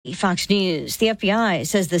Fox News. The FBI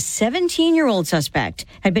says the 17-year-old suspect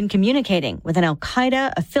had been communicating with an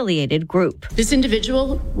al-Qaeda-affiliated group. This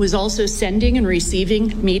individual was also sending and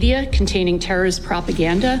receiving media containing terrorist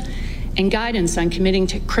propaganda and guidance on committing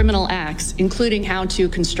to criminal acts, including how to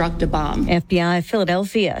construct a bomb. FBI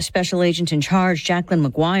Philadelphia special agent in charge Jacqueline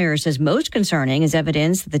McGuire says most concerning is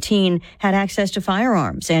evidence that the teen had access to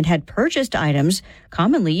firearms and had purchased items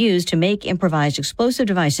commonly used to make improvised explosive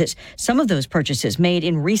devices, some of those purchases made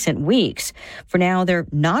in recent weeks. For now, they're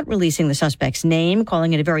not releasing the suspect's name,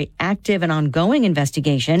 calling it a very active and ongoing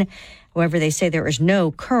investigation. However, they say there is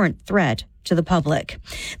no current threat to the public.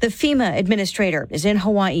 The FEMA administrator is in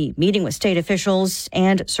Hawaii meeting with state officials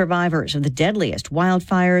and survivors of the deadliest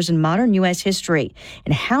wildfires in modern U.S. history.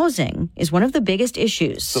 And housing is one of the biggest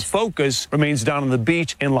issues. The focus remains down on the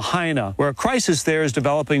beach in Lahaina, where a crisis there is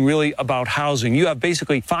developing really about housing. You have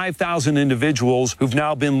basically 5,000 individuals who've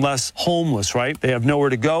now been less homeless, right? They have nowhere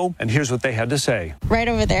to go, and here's what they had to say. Right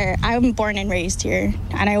over there, I'm born and raised here,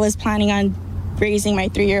 and I was planning on raising my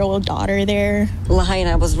 3-year-old daughter there.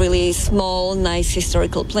 Lahaina was really small, nice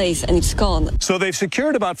historical place, and it's gone. So they've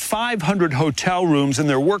secured about 500 hotel rooms, and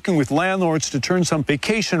they're working with landlords to turn some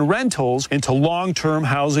vacation rentals into long-term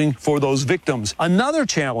housing for those victims. Another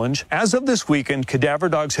challenge, as of this weekend, cadaver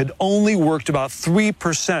dogs had only worked about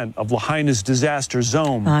 3% of Lahaina's disaster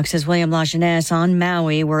zone. Fox's William LaJeunesse on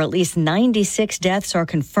Maui, where at least 96 deaths are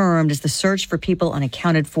confirmed as the search for people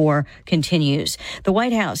unaccounted for continues. The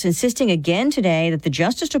White House insisting again today that the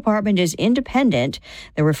Justice Department is independent.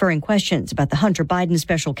 They're referring questions about the Hunter Biden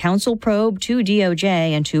special counsel probe to DOJ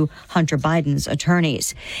and to Hunter Biden's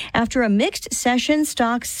attorneys. After a mixed session,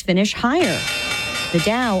 stocks finish higher. The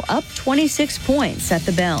Dow up 26 points at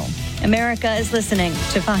the bell. America is listening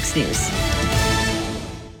to Fox News.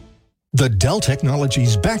 The Dell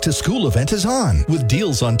Technologies Back to School event is on with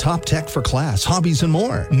deals on top tech for class, hobbies, and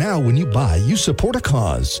more. Now, when you buy, you support a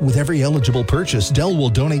cause. With every eligible purchase, Dell will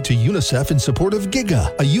donate to UNICEF in support of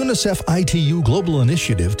GIGA, a UNICEF ITU global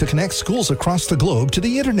initiative to connect schools across the globe to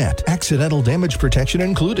the internet. Accidental damage protection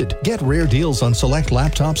included. Get rare deals on select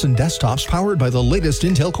laptops and desktops powered by the latest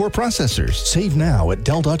Intel Core processors. Save now at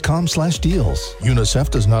Dell.com/deals. UNICEF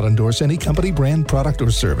does not endorse any company, brand, product,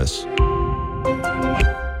 or service.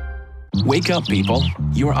 Wake up, people.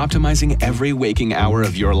 You are optimizing every waking hour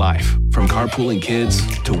of your life. From carpooling kids,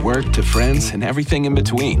 to work, to friends, and everything in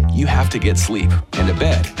between. You have to get sleep and a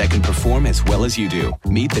bed that can perform as well as you do.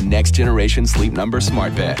 Meet the next generation Sleep Number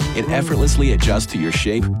Smart Bed. It effortlessly adjusts to your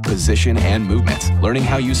shape, position, and movements, learning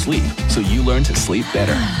how you sleep, so you learn to sleep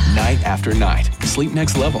better, night after night. Sleep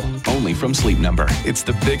next level, only from Sleep Number. It's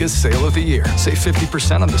the biggest sale of the year. Save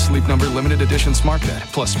 50% on the Sleep Number Limited Edition Smart Bed,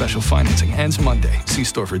 plus special financing. Ends Monday. See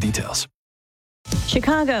store for details.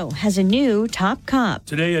 Chicago has a new top cop.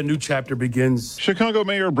 Today, a new chapter begins. Chicago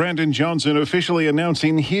Mayor Brandon Johnson officially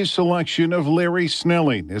announcing his selection of Larry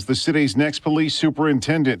Snelling as the city's next police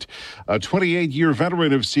superintendent. A 28-year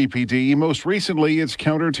veteran of CPD, most recently its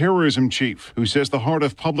counterterrorism chief, who says the heart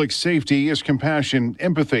of public safety is compassion,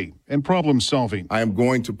 empathy, and problem solving. I am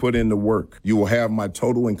going to put in the work. You will have my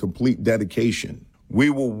total and complete dedication. We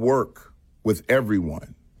will work with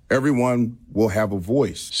everyone. Everyone will have a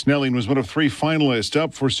voice. Snelling was one of 3 finalists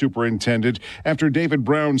up for superintendent after David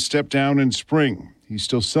Brown stepped down in spring. He's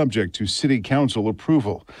still subject to city council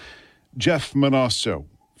approval. Jeff Manasso,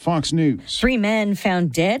 Fox News. 3 men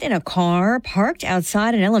found dead in a car parked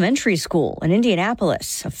outside an elementary school in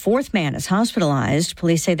Indianapolis. A 4th man is hospitalized.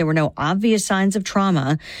 Police say there were no obvious signs of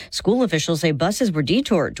trauma. School officials say buses were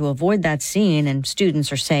detoured to avoid that scene and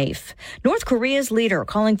students are safe. North Korea's leader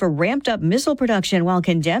calling for ramped up missile production while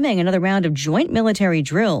condemning another round of joint military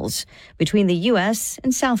drills between the U.S.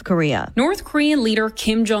 and South Korea. North Korean leader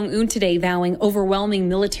Kim Jong-un today vowing overwhelming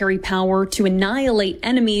military power to annihilate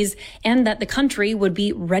enemies and that the country would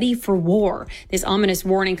be ready for war. This ominous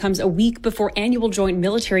warning comes a week before annual joint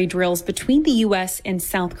military drills between the U.S. and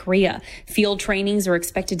South Korea. Field trainings are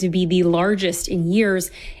expected to be the largest in years,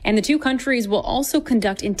 and the 2 countries will also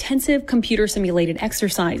conduct intensive computer simulated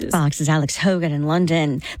exercises. Fox's Alex Hogan in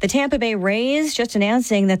London. The Tampa Bay Rays just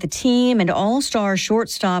announcing that the team and all-star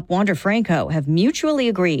shortstop Wander Franco have mutually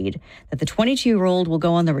agreed that the 22-year-old will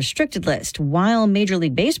go on the restricted list while Major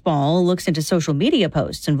League Baseball looks into social media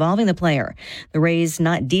posts involving the player. The Rays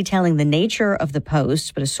not detailing the nature of the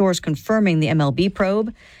posts, but a source confirming the MLB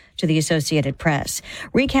probe to the Associated Press.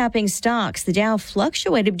 Recapping stocks, the Dow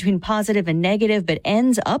fluctuated between positive and negative, but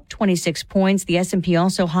ends up 26 points. The S&P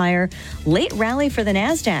also higher. Late rally for the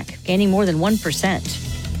NASDAQ, gaining more than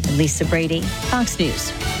 1%. And Lisa Brady, Fox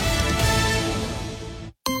News.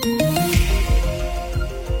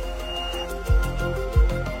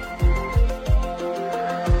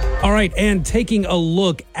 All right, and taking a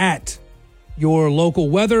look at your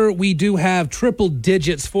local weather, we do have triple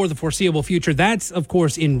digits for the foreseeable future. That's, of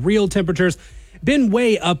course, in real temperatures. Been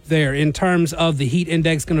way up there in terms of the heat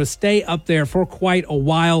index. Going to stay up there for quite a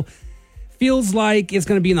while. Feels like it's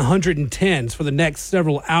going to be in the 110s for the next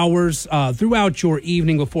several hours throughout your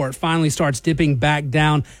evening before it finally starts dipping back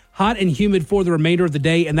down. Hot and humid for the remainder of the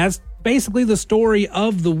day, and that's basically the story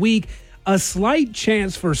of the week. A slight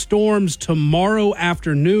chance for storms tomorrow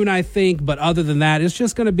afternoon, I think, but other than that, it's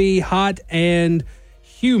just going to be hot and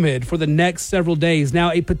humid for the next several days.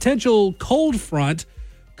 Now, a potential cold front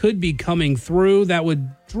could be coming through. That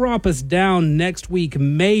would drop us down next week,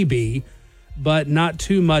 maybe, but not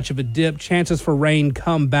too much of a dip. Chances for rain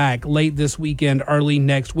come back late this weekend, early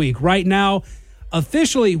next week. Right now,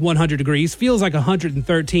 officially 100 degrees, feels like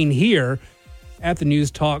 113 here at the News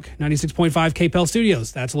Talk 96.5 KPEL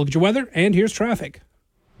studios. That's a look at your weather, and here's traffic.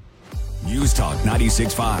 News Talk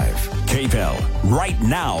 96.5 KPEL. Right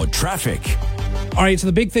now, traffic. All right, so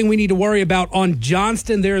the big thing we need to worry about on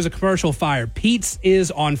Johnston, there is a commercial fire. Pete's is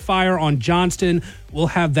on fire on Johnston. We'll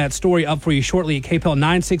have that story up for you shortly at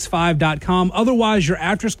KPEL965.com. Otherwise, your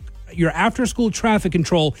after-school traffic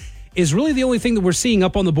control is really the only thing that we're seeing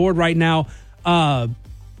up on the board right now.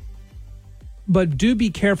 But do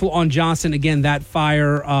be careful on Johnston. Again, that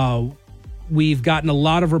fire, we've gotten a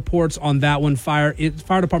lot of reports on that one. Fire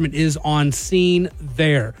department is on scene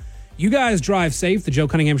there. You guys drive safe. The Joe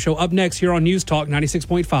Cunningham Show up next here on News Talk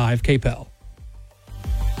 96.5 KPEL.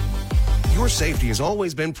 Your safety has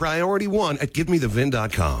always been priority one at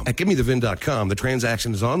GiveMeTheVIN.com. At GiveMeTheVIN.com, the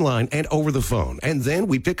transaction is online and over the phone. And then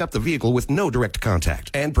we pick up the vehicle with no direct contact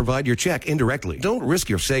and provide your check indirectly. Don't risk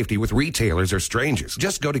your safety with retailers or strangers.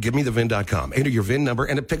 Just go to GiveMeTheVIN.com, enter your VIN number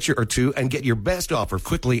and a picture or two, and get your best offer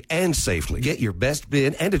quickly and safely. Get your best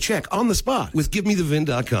bid and a check on the spot with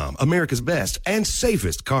GiveMeTheVIN.com, America's best and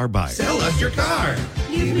safest car buyer. Sell us your car.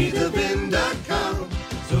 GiveMeTheVIN.com.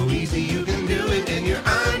 So easy you can do it in your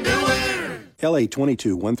underwear. LA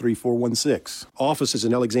 22-13416. Offices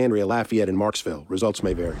in Alexandria, Lafayette, and Marksville. Results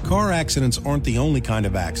may vary. Car accidents aren't the only kind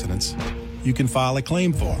of accidents you can file a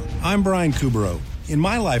claim for. I'm Brian Kubero. In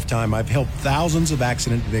my lifetime, I've helped thousands of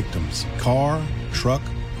accident victims. Car, truck,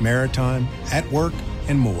 maritime, at work,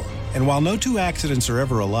 and more. And while no two accidents are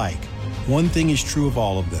ever alike, one thing is true of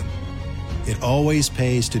all of them. It always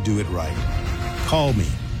pays to do it right. Call me,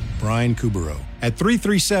 Brian Kubero, at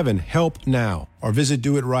 337-HELP-NOW or visit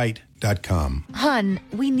doitright.com. Hun,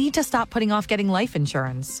 we need to stop putting off getting life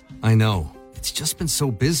insurance. I know. It's just been so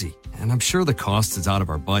busy, and I'm sure the cost is out of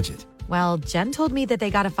our budget. Well, Jen told me that they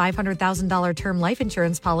got a $500,000 term life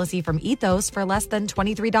insurance policy from Ethos for less than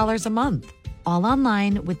 $23 a month. All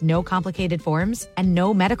online with no complicated forms and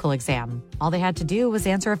no medical exam. All they had to do was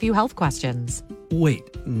answer a few health questions.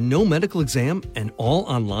 Wait, no medical exam and all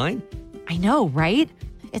online? I know, right?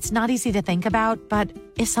 It's not easy to think about, but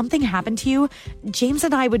if something happened to you, James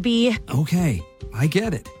and I would be... Okay, I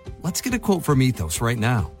get it. Let's get a quote from Ethos right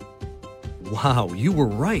now. Wow, you were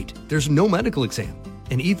right. There's no medical exam,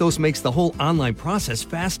 and Ethos makes the whole online process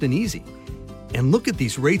fast and easy. And look at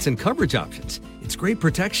these rates and coverage options. It's great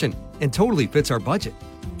protection and totally fits our budget.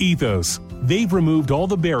 Ethos. They've removed all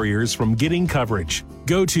the barriers from getting coverage.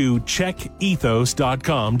 Go to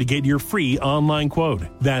checkethos.com to get your free online quote.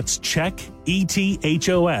 That's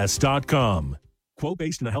checkethos.com. Quote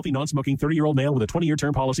based on a healthy, non-smoking 30-year-old male with a 20-year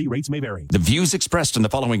term policy. Rates may vary. The views expressed in the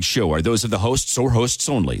following show are those of the hosts or hosts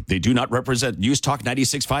only. They do not represent News Talk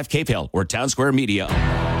 96.5 KPEL or Town Square Media.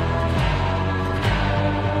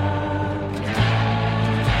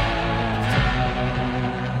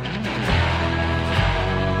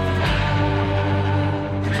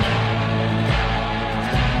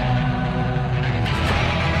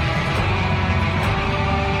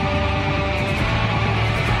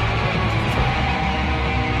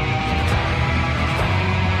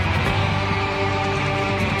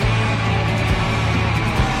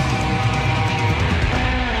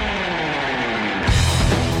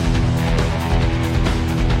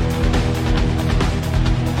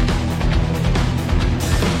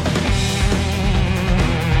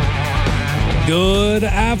 Good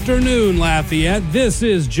afternoon, Lafayette. This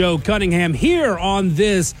is Joe Cunningham here on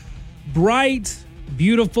this bright,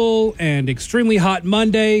 beautiful, and extremely hot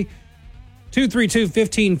Monday.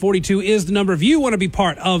 232-1542 is the number if you want to be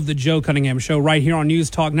part of the Joe Cunningham Show right here on News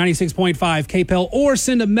Talk 96.5 KPEL, or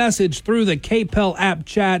send a message through the KPEL app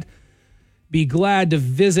chat. Be glad to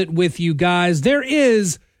visit with you guys. There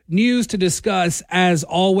is news to discuss as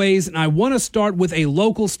always, and I want to start with a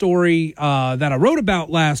local story that I wrote about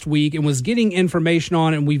last week and was getting information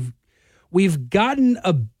on, and we've gotten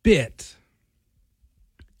a bit,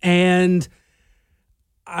 and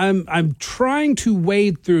I'm trying to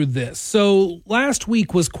wade through this. So last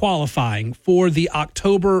week was qualifying for the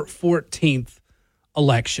October 14th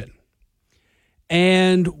election.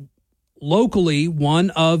 And locally, one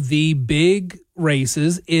of the big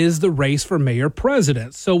races is the race for mayor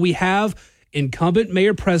president. So we have incumbent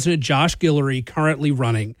mayor president Josh Guillory currently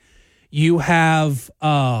running. You have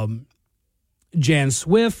Jan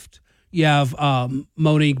Swift. You have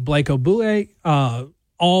Monique Blake-Obule,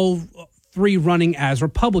 all three running as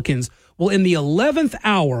Republicans. Well, in the 11th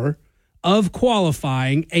hour of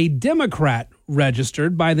qualifying, a Democrat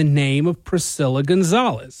registered by the name of Priscilla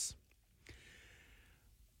Gonzalez.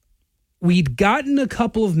 We'd gotten a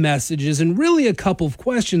couple of messages and really a couple of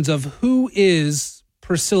questions of who is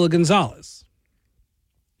Priscilla Gonzalez.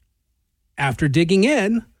 After digging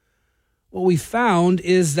in, what we found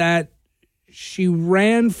is that she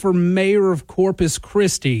ran for mayor of Corpus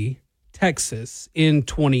Christi, Texas, in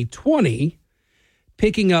 2020,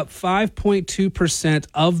 picking up 5.2%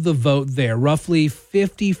 of the vote there, roughly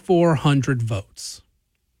 5,400 votes.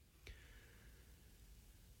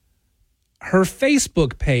 Her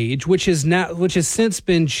Facebook page, which has since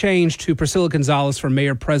been changed to Priscilla Gonzalez for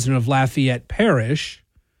mayor president of Lafayette Parish,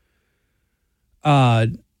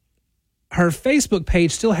 her Facebook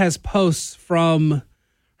page still has posts from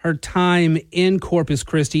her time in Corpus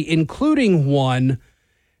Christi, including one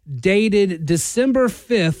dated December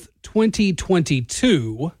 5th,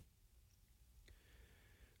 2022.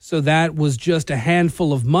 So that was just a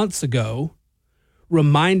handful of months ago,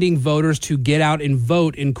 reminding voters to get out and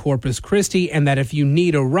vote in Corpus Christi, and that if you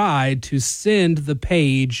need a ride, to send the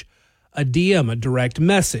page a DM, a direct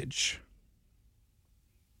message.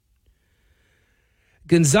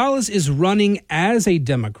 Gonzalez is running as a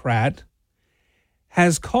Democrat,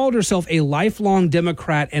 has called herself a lifelong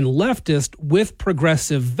Democrat and leftist with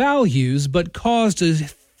progressive values, but caused a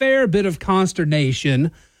fair bit of consternation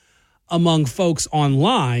among folks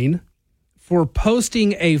online for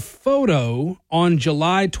posting a photo on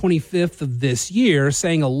July 25th of this year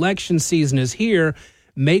saying election season is here.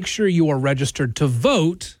 Make sure you are registered to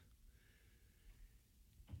vote.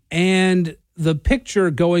 And the picture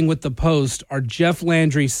going with the post are Jeff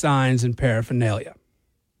Landry signs and paraphernalia.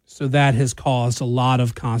 So that has caused a lot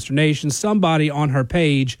of consternation. Somebody on her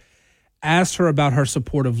page asked her about her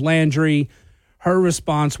support of Landry. Her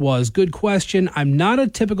response was, "Good question. I'm not a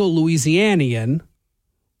typical Louisianian,"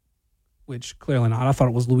 which clearly not. I thought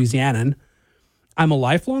it was Louisianan. "I'm a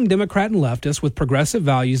lifelong Democrat and leftist with progressive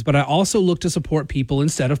values, but I also look to support people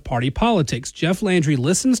instead of party politics. Jeff Landry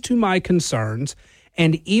listens to my concerns,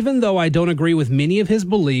 and even though I don't agree with many of his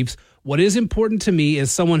beliefs, what is important to me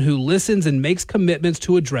is someone who listens and makes commitments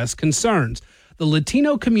to address concerns. The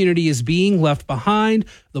Latino community is being left behind.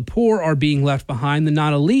 The poor are being left behind. The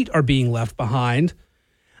non-elite are being left behind.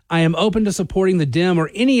 I am open to supporting the Dem or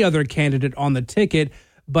any other candidate on the ticket,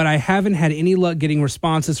 but I haven't had any luck getting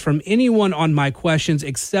responses from anyone on my questions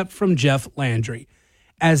except from Jeff Landry.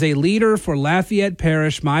 As a leader for Lafayette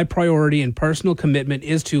Parish, my priority and personal commitment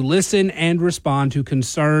is to listen and respond to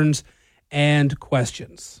concerns and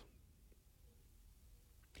questions."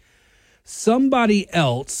 Somebody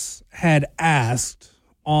else had asked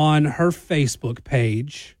on her Facebook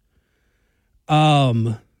page,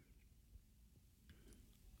 let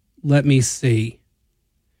me see.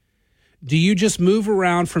 "Do you just move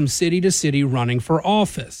around from city to city running for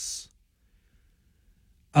office?"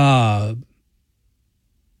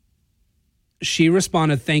 She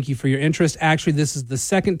responded, "Thank you for your interest. Actually, this is the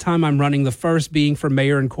second time I'm running, the first being for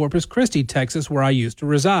mayor in Corpus Christi, Texas, where I used to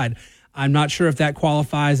reside. I'm not sure if that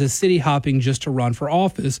qualifies as city hopping just to run for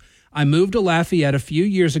office. I moved to Lafayette a few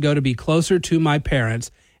years ago to be closer to my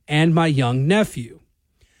parents and my young nephew."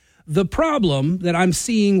 The problem that I'm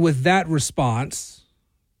seeing with that response,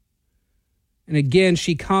 and again,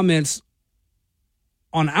 she comments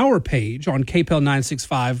on our page, on KPEL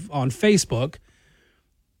 965 on Facebook.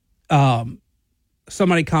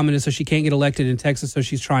 Somebody commented, so she can't get elected in Texas, so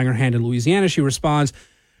she's trying her hand in Louisiana. She responds,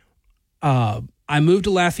 "I moved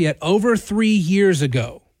to Lafayette over 3 years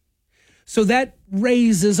ago." So that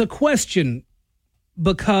raises a question,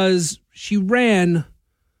 because she ran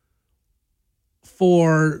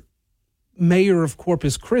for mayor of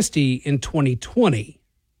Corpus Christi in 2020.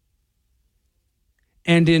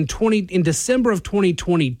 And in December of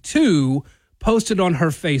 2022, posted on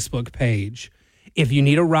her Facebook page, "If you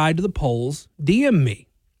need a ride to the polls, DM me."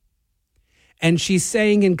 And she's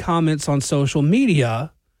saying in comments on social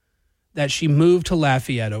media that she moved to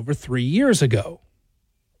Lafayette over 3 years ago.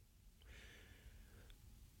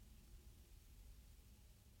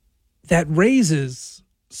 That raises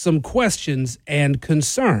some questions and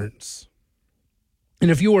concerns.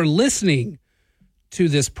 And if you are listening to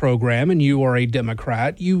this program and you are a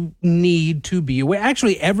Democrat, you need to be aware.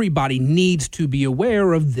 Actually, everybody needs to be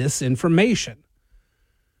aware of this information.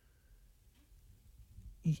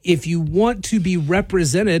 If you want to be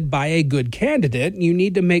represented by a good candidate, you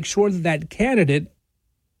need to make sure that that candidate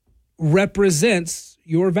represents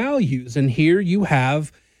your values. And here you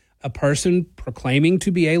have a person proclaiming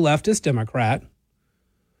to be a leftist Democrat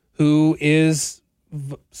who is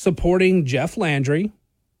supporting Jeff Landry,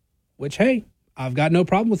 which, hey, I've got no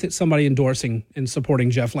problem with it, somebody endorsing and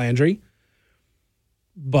supporting Jeff Landry.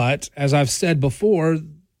 But as I've said before,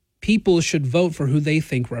 people should vote for who they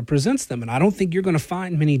think represents them. And I don't think you're going to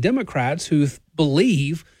find many Democrats who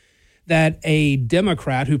believe that a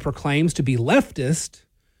Democrat who proclaims to be leftist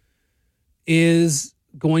is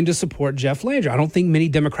going to support Jeff Landry. I don't think many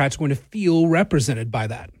Democrats are going to feel represented by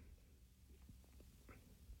that.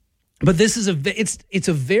 But this is it's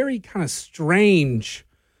a very kind of strange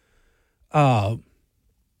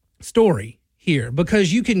story here,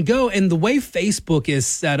 because you can go, and the way Facebook is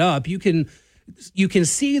set up, you can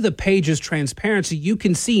see the page's transparency. You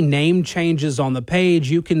can see name changes on the page.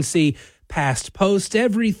 You can see past posts,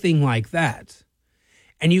 everything like that.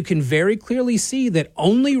 And you can very clearly see that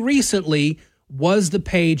only recently was the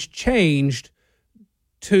page changed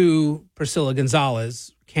to Priscilla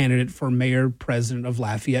Gonzalez, candidate for mayor president of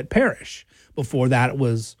Lafayette Parish. Before that, it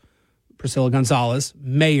was Priscilla Gonzalez,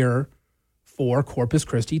 mayor for Corpus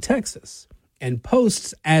Christi, Texas. And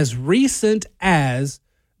posts as recent as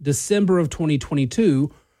December of 2022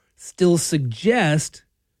 still suggest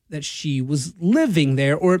that she was living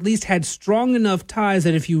there, or at least had strong enough ties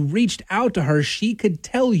that if you reached out to her, she could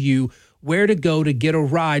tell you where to go to get a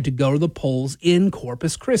ride to go to the polls in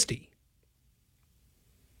Corpus Christi.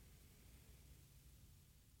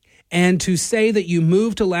 And to say that you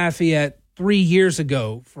moved to Lafayette 3 years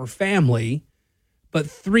ago for family, but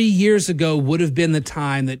 3 years ago would have been the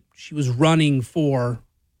time that she was running for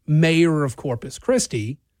mayor of Corpus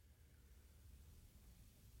Christi,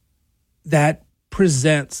 that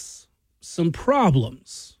presents some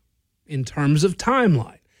problems in terms of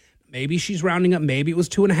timeline. Maybe she's rounding up. Maybe it was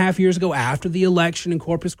 2.5 years ago after the election and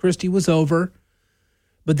Corpus Christi was over.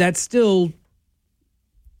 But that's still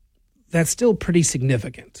pretty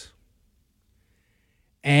significant.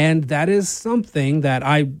 And that is something that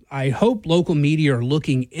I hope local media are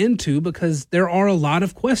looking into, because there are a lot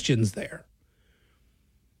of questions there.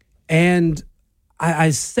 And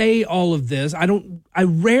I say all of this. I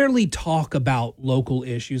rarely talk about local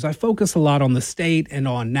issues. I focus a lot on the state and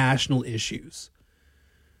on national issues,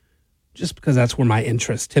 just because that's where my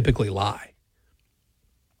interests typically lie.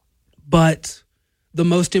 But the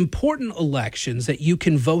most important elections that you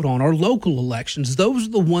can vote on are local elections. Those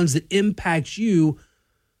are the ones that impact you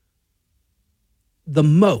the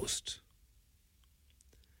most.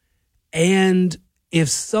 And if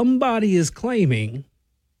somebody is claiming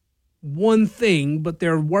one thing, but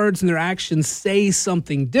their words and their actions say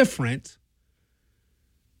something different,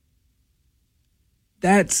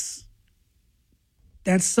 that's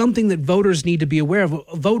something that voters need to be aware of.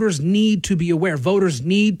 Voters need to be aware. Voters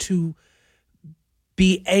need to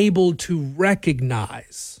be able to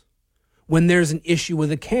recognize when there's an issue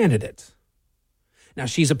with a candidate. Now,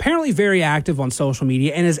 she's apparently very active on social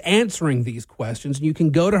media and is answering these questions. You can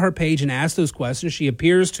go to her page and ask those questions. She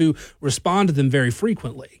appears to respond to them very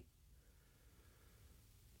frequently.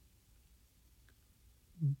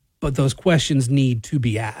 But those questions need to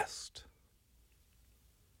be asked.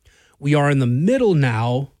 We are in the middle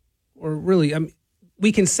now, or really,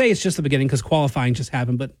 we can say it's just the beginning because qualifying just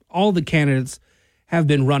happened, but all the candidates have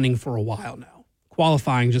been running for a while now.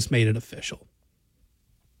 Qualifying just made it official.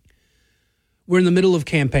 We're in the middle of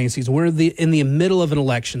campaign season. We're in the middle of an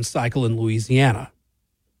election cycle in Louisiana.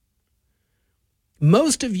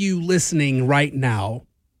 Most of you listening right now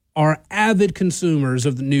are avid consumers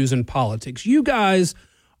of the news and politics. You guys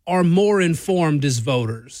are more informed as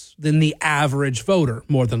voters than the average voter,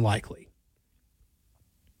 more than likely.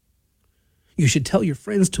 You should tell your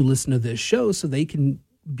friends to listen to this show so they can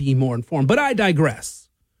be more informed. But I digress.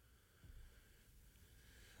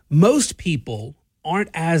 Most people aren't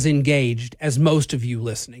as engaged as most of you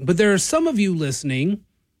listening, but there are some of you listening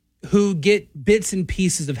who get bits and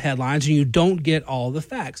pieces of headlines and you don't get all the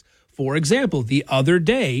facts. For example, the other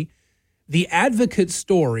day, the Advocate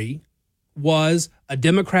story was a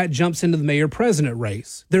Democrat jumps into the mayor-president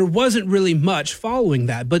race. There wasn't really much following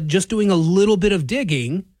that, but just doing a little bit of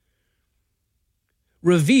digging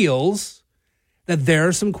reveals that there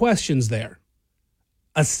are some questions there.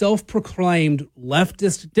 A self-proclaimed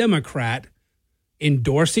leftist Democrat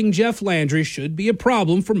endorsing Jeff Landry should be a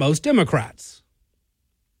problem for most Democrats.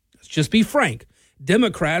 Let's just be frank.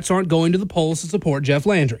 Democrats aren't going to the polls to support Jeff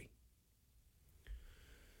Landry.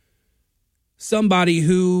 Somebody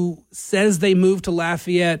who says they moved to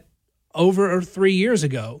Lafayette over 3 years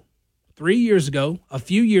ago, a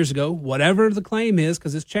few years ago, whatever the claim is,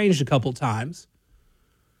 because it's changed a couple times,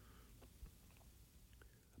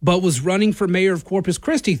 but was running for mayor of Corpus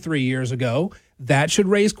Christi 3 years ago, that should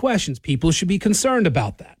raise questions. People should be concerned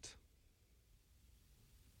about that.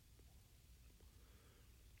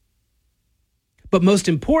 But most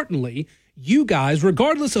importantly, you guys,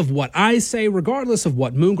 regardless of what I say, regardless of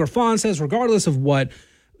what Moon Grafan says, regardless of what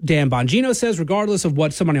Dan Bongino says, regardless of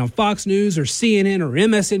what somebody on Fox News or CNN or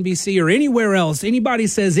MSNBC or anywhere else, anybody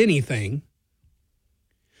says anything,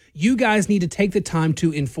 you guys need to take the time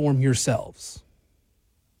to inform yourselves.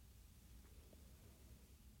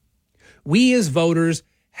 We as voters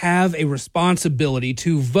have a responsibility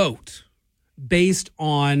to vote based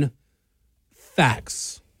on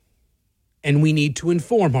facts. And we need to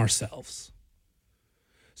inform ourselves.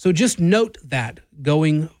 So just note that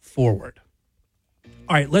going forward.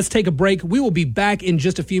 All right, let's take a break. We will be back in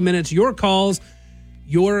just a few minutes. Your calls,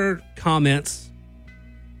 your comments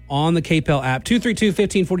on the KPEL app.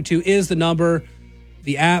 232-1542 is the number.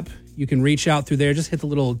 The app, you can reach out through there. Just hit the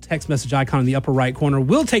little text message icon in the upper right corner.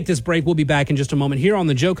 We'll take this break. We'll be back in just a moment here on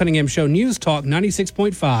the Joe Cunningham Show, News Talk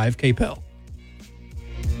 96.5 KPEL.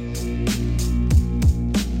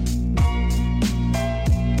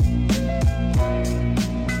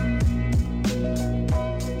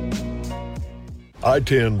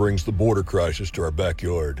 I-10 brings the border crisis to our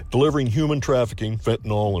backyard, delivering human trafficking,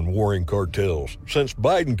 fentanyl, and warring cartels. Since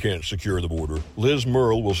Biden can't secure the border, Liz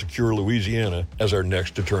Murrill will secure Louisiana as our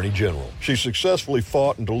next Attorney General. She successfully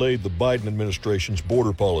fought and delayed the Biden administration's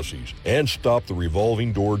border policies and stopped the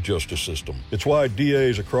revolving door justice system. It's why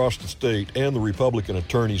DAs across the state and the Republican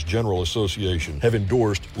Attorneys General Association have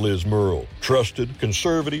endorsed Liz Murrill. Trusted,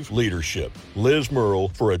 conservative leadership. Liz Murrill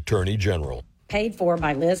for Attorney General. Paid for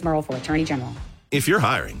by Liz Murrill for Attorney General. If you're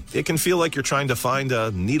hiring, it can feel like you're trying to find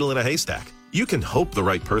a needle in a haystack. You can hope the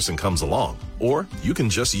right person comes along, or you can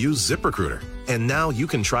just use ZipRecruiter. And now you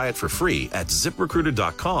can try it for free at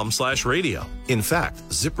ZipRecruiter.com/radio. In fact,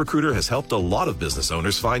 ZipRecruiter has helped a lot of business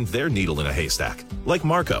owners find their needle in a haystack, like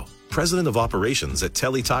Marco, president of operations at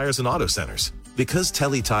Telly Tires and Auto Centers. Because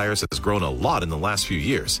Telly Tires has grown a lot in the last few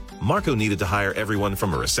years, Marco needed to hire everyone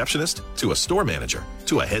from a receptionist to a store manager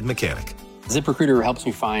to a head mechanic. ZipRecruiter helps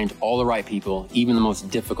me find all the right people, even the most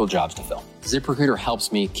difficult jobs to fill. ZipRecruiter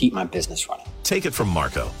helps me keep my business running. Take it from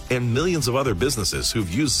Marco and millions of other businesses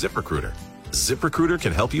who've used ZipRecruiter. ZipRecruiter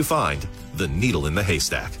can help you find the needle in the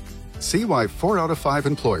haystack. See why 4 out of 5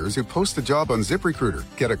 employers who post a job on ZipRecruiter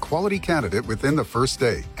get a quality candidate within the first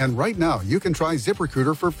day. And right now, you can try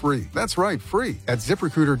ZipRecruiter for free. That's right, free at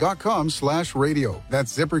ZipRecruiter.com/radio.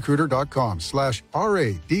 That's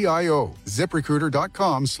ZipRecruiter.com/RADIO.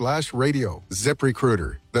 ZipRecruiter.com/radio.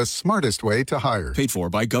 ZipRecruiter, the smartest way to hire. Paid for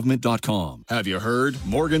by government.com. Have you heard?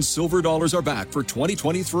 Morgan's silver dollars are back for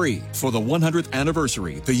 2023. For the 100th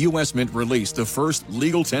anniversary, the U.S. Mint released the first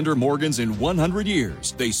legal tender Morgans in 100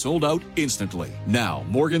 years. They sold out instantly. Now,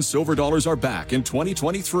 Morgan's silver dollars are back in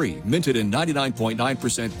 2023, minted in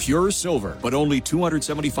 99.9% pure silver, but only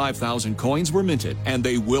 275,000 coins were minted, and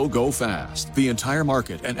they will go fast. The entire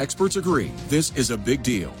market and experts agree this is a big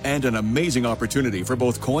deal and an amazing opportunity for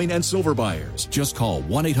both coin and silver buyers. Just call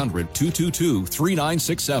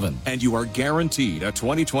 1-800-222-3967, and you are guaranteed a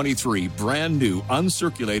 2023 brand new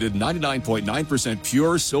uncirculated 99.9%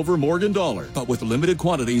 pure silver Morgan dollar. But with limited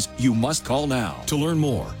quantities, you must call now. To learn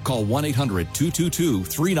more, call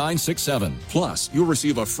 1-800-222-3967. Plus, you'll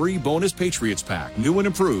receive a free bonus Patriots pack, new and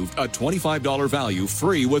improved, a $25 value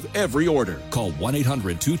free with every order. Call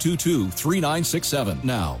 1-800-222-3967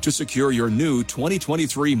 now to secure your new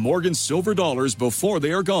 2023 Morgan silver dollars before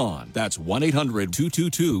they are gone. That's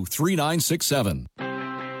 1-800-222-3967.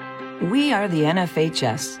 We are the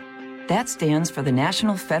NFHS. That stands for the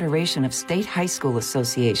National Federation of State High School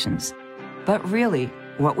Associations. But really,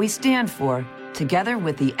 what we stand for, together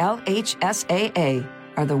with the LHSAA,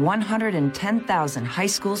 are the 110,000 high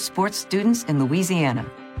school sports students in Louisiana.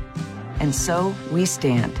 And so we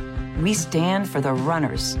stand. We stand for the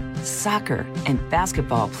runners, soccer and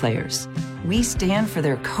basketball players. We stand for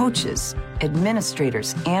their coaches,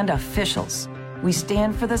 administrators, and officials. We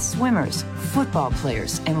stand for the swimmers, football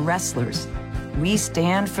players, and wrestlers. We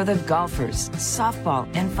stand for the golfers, softball,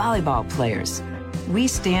 and volleyball players. We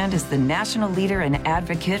stand as the national leader and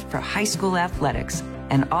advocate for high school athletics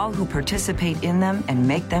and all who participate in them and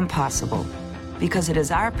make them possible. Because it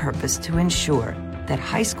is our purpose to ensure that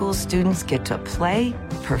high school students get to play,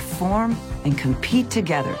 perform, and compete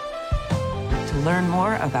together. To learn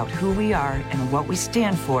more about who we are and what we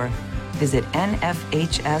stand for, visit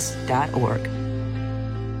nfhs.org.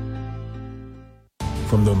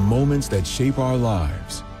 From the moments that shape our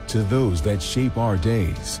lives to those that shape our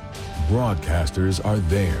days, broadcasters are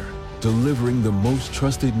there, delivering the most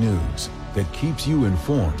trusted news that keeps you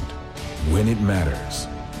informed when it matters.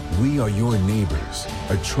 We are your neighbors,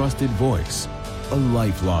 a trusted voice, a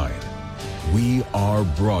lifeline. We are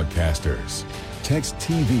broadcasters. Text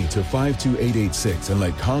TV to 52886 and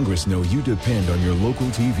let Congress know you depend on your local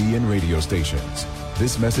TV and radio stations.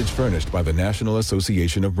 This message furnished by the National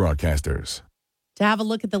Association of Broadcasters. To have a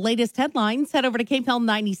look at the latest headlines, head over to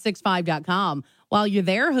kpel965.com. While you're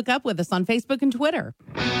there, hook up with us on Facebook and Twitter.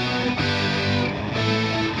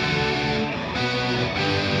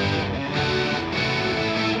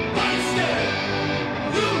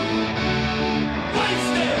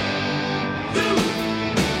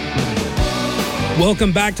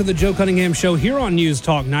 Welcome back to the Joe Cunningham Show here on News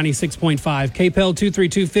Talk 96.5. KPEL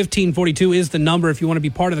 232-1542 is the number if you want to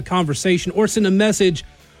be part of the conversation or send a message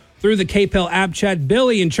through the KPEL app chat.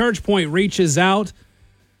 Billy in Church Point reaches out,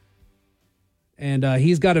 and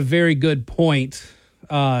he's got a very good point.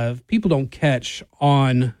 People don't catch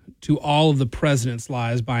on to all of the president's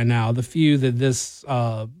lies by now. The few that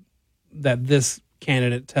this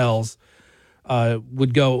candidate tells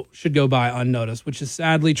should go by unnoticed, which is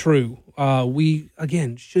sadly true. We,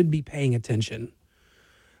 again, should be paying attention.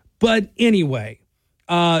 But anyway,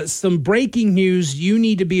 some breaking news you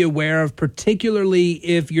need to be aware of, particularly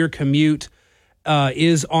if your commute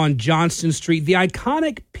is on Johnston Street. The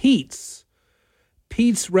iconic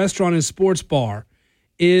Pete's Restaurant and Sports Bar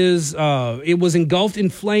it was engulfed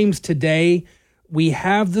in flames today. We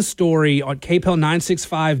have the story on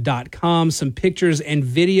kpel965.com, some pictures and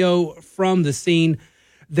video from the scene.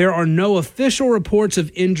 There are no official reports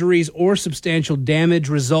of injuries or substantial damage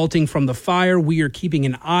resulting from the fire. We are keeping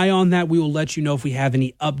an eye on that. We will let you know if we have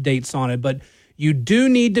any updates on it. But you do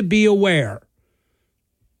need to be aware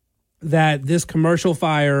that this commercial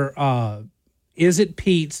fire is at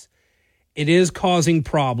Pete's. It is causing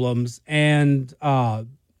problems, and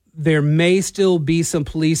there may still be some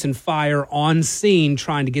police and fire on scene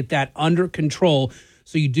trying to get that under control.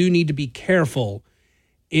 So you do need to be careful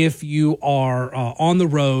if you are on the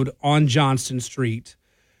road on Johnston Street.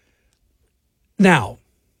 Now,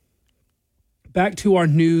 back to our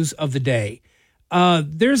news of the day.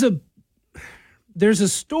 There's a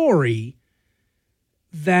story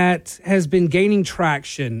that has been gaining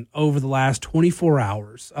traction over the last 24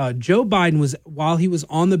 hours. Joe Biden while he was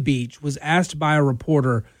on the beach, was asked by a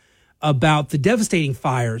reporter about the devastating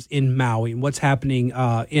fires in Maui and what's happening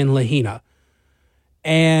in Lahaina.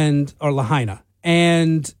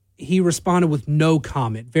 And he responded with no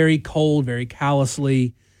comment, very cold, very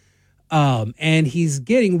callously. And he's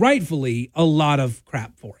getting, rightfully, a lot of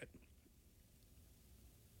crap for it.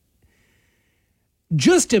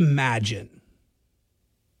 Just imagine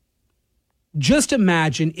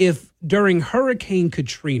if during Hurricane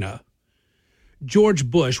Katrina, George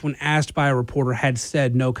Bush, when asked by a reporter, had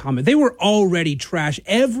said no comment. They were already trash.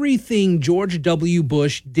 Everything George W.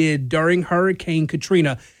 Bush did during Hurricane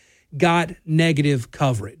Katrina got negative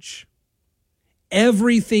coverage.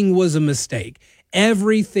 Everything was a mistake.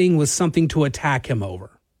 Everything was something to attack him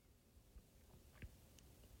over.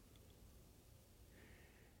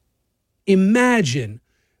 Imagine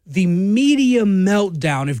the media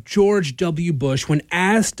meltdown if George W. Bush, when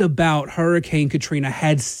asked about Hurricane Katrina,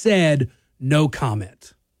 had said no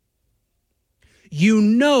comment. You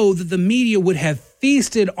know that the media would have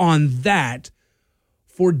feasted on that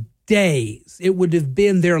for days. It would have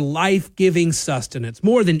been their life-giving sustenance.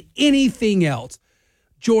 More than anything else,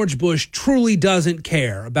 George Bush truly doesn't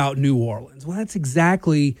care about New Orleans. Well, that's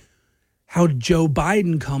exactly how Joe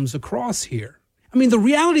Biden comes across here. I mean, the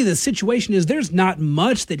reality of the situation is there's not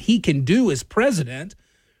much that he can do as president.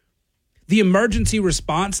 The emergency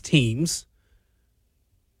response teams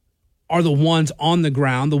are the ones on the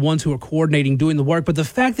ground, the ones who are coordinating, doing the work. But the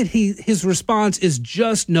fact that his response is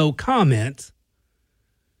just no comment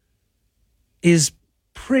is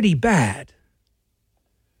pretty bad.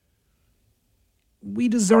 We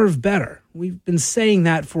deserve better. We've been saying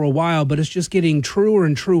that for a while, but it's just getting truer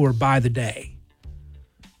and truer by the day.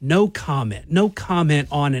 No comment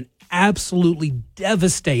on an absolutely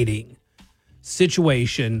devastating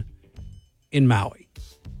situation in Maui.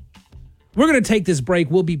 We're going to take this break.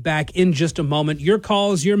 We'll be back in just a moment. Your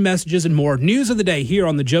calls, your messages, and more. News of the day here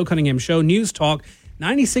on the Joe Cunningham Show. News Talk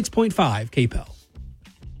 96.5 KPEL.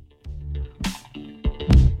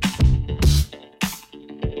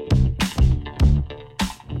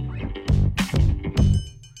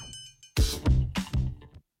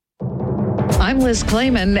 I'm Liz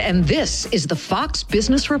Clayman, and this is the Fox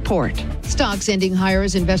Business Report. Stocks ending higher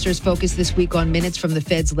as investors focus this week on minutes from the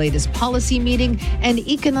Fed's latest policy meeting and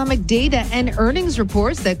economic data and earnings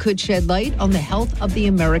reports that could shed light on the health of the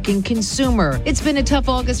American consumer. It's been a tough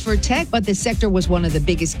August for tech, but the sector was one of the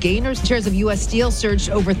biggest gainers. Shares of U.S. Steel surged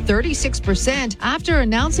over 36% after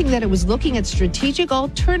announcing that it was looking at strategic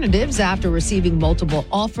alternatives after receiving multiple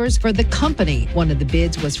offers for the company. One of the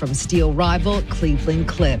bids was from steel rival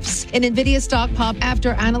Cleveland-Cliffs. An NVIDIA stock pop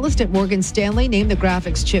after analysts at Morgan Stanley named the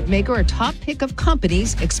graphics chip maker a top pick of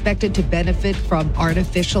companies expected to benefit from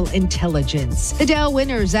artificial intelligence. The Dow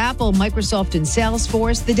winners, Apple, Microsoft, and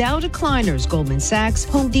Salesforce. The Dow decliners, Goldman Sachs,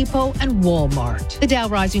 Home Depot, and Walmart. The Dow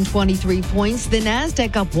rising 23 points, the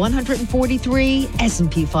Nasdaq up 143,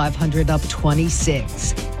 S&P 500 up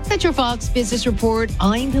 26. That's your Fox Business Report.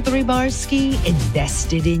 I'm Hillary Barsky,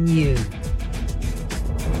 invested in you.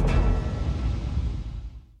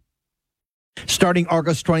 Starting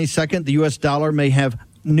August 22nd, the U.S. dollar may have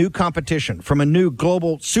new competition from a new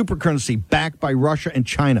global supercurrency backed by Russia and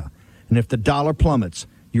China. And if the dollar plummets,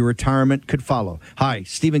 your retirement could follow. Hi,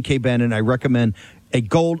 Stephen K. Bannon. I recommend a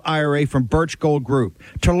gold IRA from Birch Gold Group.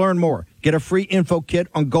 To learn more, get a free info kit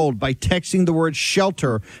on gold by texting the word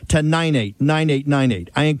SHELTER to 989898.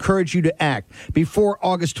 I encourage you to act before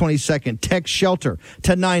August 22nd. Text SHELTER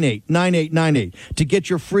to 989898 to get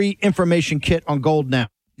your free information kit on gold now.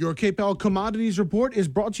 Your KPEL Commodities Report is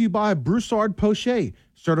brought to you by Broussard Pochet,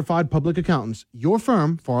 certified public accountants, your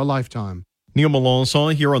firm for a lifetime. Neil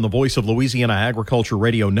Melanson here on the Voice of Louisiana Agriculture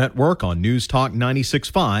Radio Network on News Talk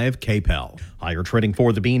 96.5 KPEL. Higher trading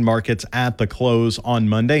for the bean markets at the close on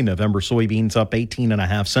Monday. November soybeans up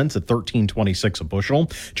 18.5 cents at $13.26 a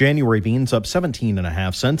bushel. January beans up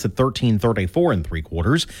 17.5 cents at $13.34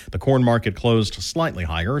 3/4. The corn market closed slightly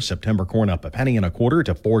higher. September corn up a penny and a quarter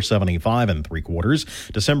to $4.75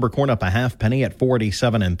 3/4. December corn up a half penny at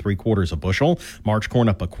 $4.87 3/4 a bushel. March corn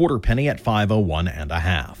up a quarter penny at $5.01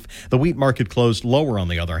 1/2. The wheat market closed lower on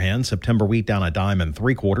the other hand. September wheat down a dime and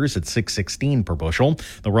 3/4 at $6.16 per bushel.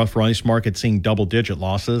 The rough rice market seeing double-digit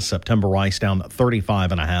losses. September rice down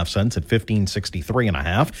 35.5 cents at $15.63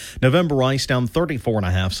 1/2. November rice down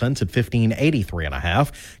 34.5 cents at $15.83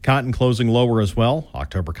 1/2. Cotton closing lower as well.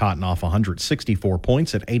 October cotton off 164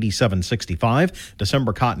 points at $87.65.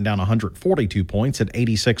 December cotton down 142 points at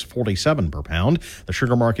 $86.47 per pound. The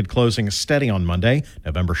sugar market closing steady on Monday.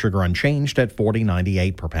 November sugar unchanged at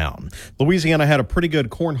 $40.98 per pound. Louisiana had a pretty good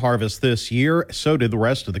corn harvest this year. So did the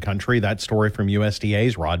rest of the country. That story from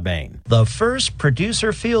USDA's Rod Bain. The first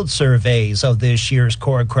producer field surveys of this year's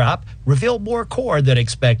corn crop revealed more corn than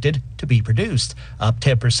expected to be produced, up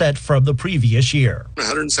 10% from the previous year.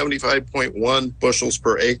 175.1 bushels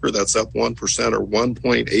per acre. That's up 1% or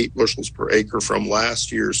 1.8 bushels per acre from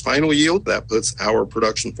last year's final yield. That puts our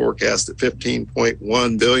production forecast at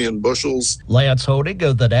 15.1 billion bushels. Lance Honig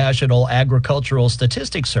of the National Agricultural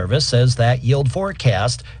Statistics Service says that yield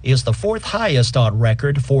forecast is the fourth highest on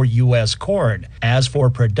record for U.S. corn. As for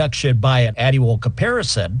production by an annual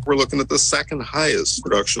comparison, we're looking at the second highest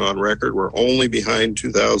production on record. We're only behind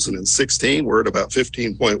 2016. We're at about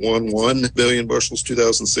 15.11 billion bushels.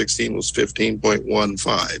 2016 was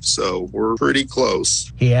 15.15. So we're pretty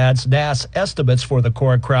close. He adds NASS estimates for the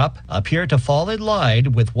corn crop appear to fall in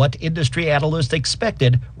line with what industry analysts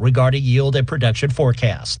expected regarding yield and production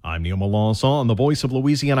forecast. I'm Neil Melanson on the Voice of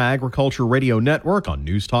Louisiana Agriculture Radio Network on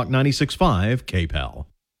News Talk 96.5 KPEL.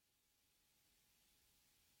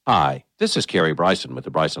 Hi, this is Kerry Bryson with the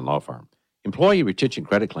Bryson Law Firm. Employee retention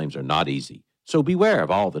credit claims are not easy, so beware of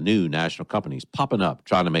all the new national companies popping up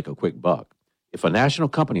trying to make a quick buck. If a national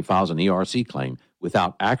company files an ERC claim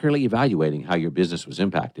without accurately evaluating how your business was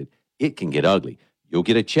impacted, it can get ugly. You'll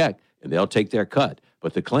get a check and they'll take their cut,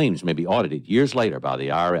 but the claims may be audited years later by the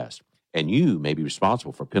IRS, and you may be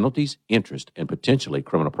responsible for penalties, interest, and potentially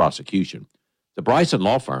criminal prosecution. The Bryson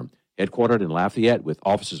Law Firm, headquartered in Lafayette with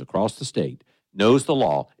offices across the state, knows the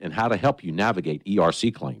law and how to help you navigate ERC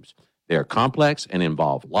claims. They are complex and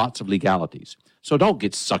involve lots of legalities. So don't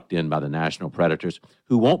get sucked in by the national predators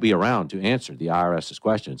who won't be around to answer the IRS's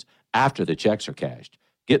questions after the checks are cashed.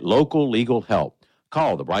 Get local legal help.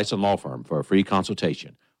 Call the Bryson Law Firm for a free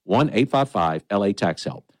consultation.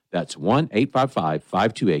 1-855-LA-TAX-HELP. That's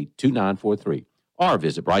 1-855-528-2943. Or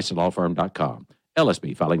visit BrysonLawFirm.com.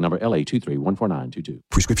 LSB filing number LA2314922.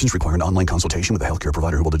 Prescriptions require an online consultation with a healthcare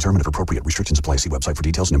provider who will determine if appropriate restrictions apply. See website for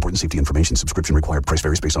details and important safety information. Subscription required. Price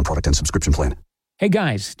varies based on product and subscription plan. Hey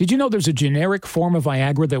guys, did you know there's a generic form of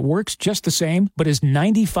Viagra that works just the same, but is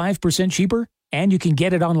 95% cheaper? And you can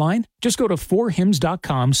get it online? Just go to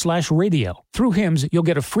 4hims.com/radio. Through Hims, you'll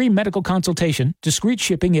get a free medical consultation, discreet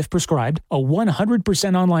shipping if prescribed, a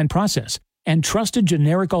 100% online process. and trusted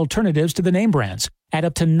generic alternatives to the name brands at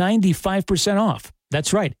up to 95% off.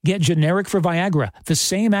 That's right. Get generic for Viagra, the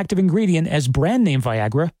same active ingredient as brand name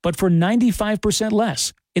Viagra, but for 95%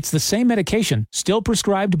 less. It's the same medication, still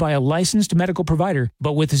prescribed by a licensed medical provider,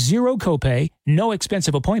 but with zero copay, no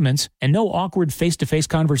expensive appointments, and no awkward face-to-face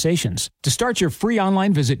conversations. To start your free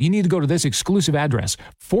online visit, you need to go to this exclusive address,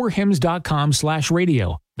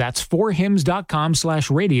 forhims.com/radio. That's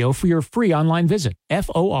forhims.com/radio for your free online visit.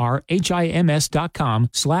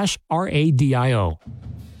 forhims.com/radio.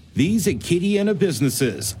 These Acadiana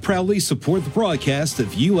businesses proudly support the broadcast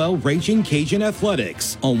of UL Ragin Cajun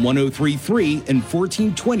Athletics on 103.3 and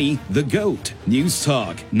 1420 The Goat. News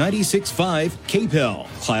Talk 96.5 KPEL,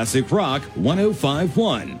 Classic Rock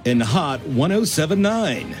 105.1, and Hot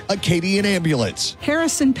 107.9. Acadian Ambulance,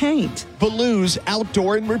 Harrison Paint, Baloo's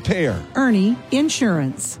Outdoor and Repair, Ernie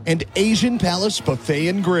Insurance, and Asian Palace Buffet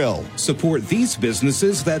and Grill. Support these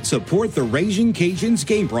businesses that support the Ragin Cajuns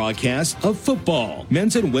game broadcast of football,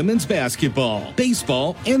 men's and women's basketball,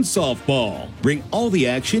 baseball, and softball. Bring all the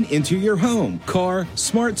action into your home, car,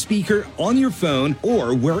 smart speaker, on your phone,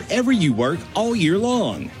 or wherever you work all year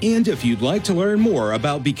long. And if you'd like to learn more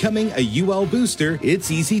about becoming a UL booster, it's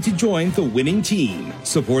easy to join the winning team.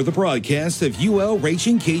 Support the broadcast of UL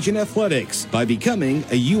Ragin Cajun Athletics by becoming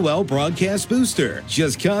a UL broadcast booster.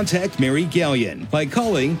 Just contact Mary Gallion by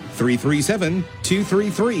calling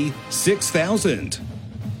 337-233-6000.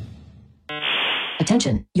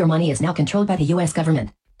 Attention, your money is now controlled by the U.S.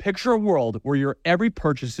 government. Picture a world where your every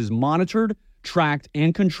purchase is monitored, tracked,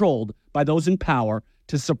 and controlled by those in power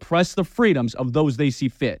to suppress the freedoms of those they see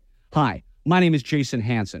fit. Hi, my name is Jason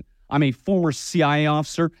Hansen. I'm a former CIA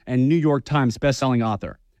officer and New York Times bestselling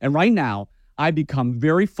author. And right now, I've become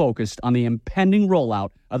very focused on the impending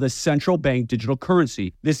rollout of the central bank digital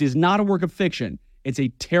currency. This is not a work of fiction. It's a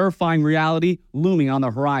terrifying reality looming on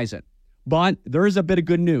the horizon. But there is a bit of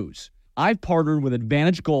good news. I've partnered with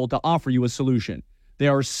Advantage Gold to offer you a solution. They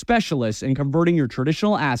are specialists in converting your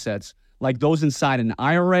traditional assets, like those inside an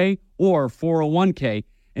IRA or 401k,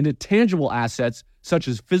 into tangible assets such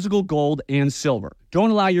as physical gold and silver.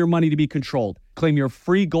 Don't allow your money to be controlled. Claim your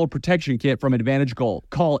free gold protection kit from Advantage Gold.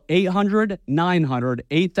 Call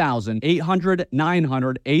 800-900-8000,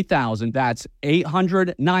 800-900-8000. That's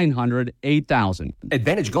 800-900-8000.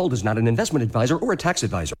 Advantage Gold is not an investment advisor or a tax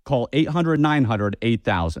advisor. Call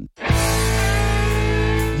 800-900-8000.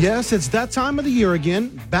 Yes, it's that time of the year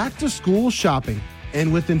again, back to school shopping.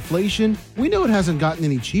 And with inflation, we know it hasn't gotten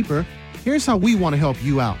any cheaper. Here's how we want to help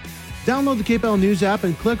you out. Download the KPEL News app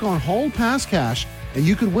and click on Hall Pass Cash, and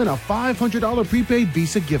you could win a $500 prepaid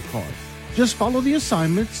Visa gift card. Just follow the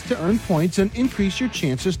assignments to earn points and increase your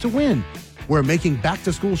chances to win. We're making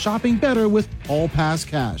back-to-school shopping better with Hall Pass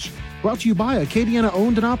Cash. Brought to you by Acadiana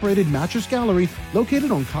owned and operated Mattress Gallery, located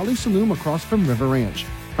on Kali Saloom across from River Ranch.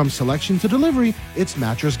 From selection to delivery, it's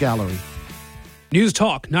Mattress Gallery. News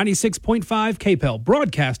Talk 96.5 KPEL,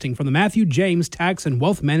 broadcasting from the Matthew James Tax and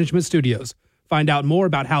Wealth Management Studios. Find out more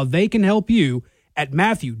about how they can help you at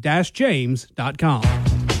matthew-james.com.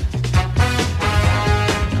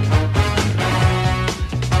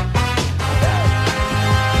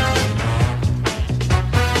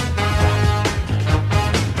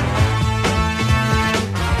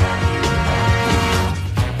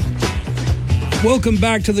 Welcome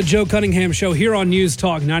back to the Joe Cunningham Show here on News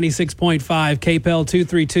Talk 96.5 KPEL.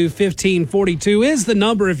 232-1542 is the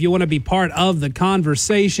number if you want to be part of the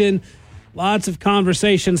conversation. Lots of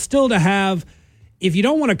conversations still to have. If you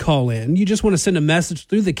don't want to call in, you just want to send a message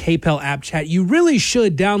through the KPEL app chat, you really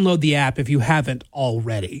should download the app if you haven't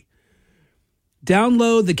already.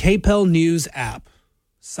 Download the KPEL News app.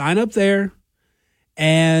 Sign up there.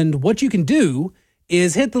 And what you can do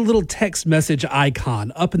is hit the little text message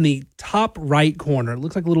icon up in the top right corner. It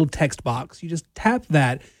looks like a little text box. You just tap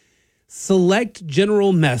that, select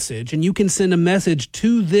general message, and you can send a message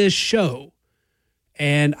to this show.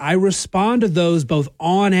 And I respond to those both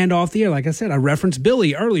on and off the air. Like I said, I referenced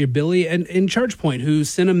Billy earlier, Billy in Church Point, who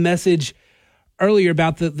sent a message earlier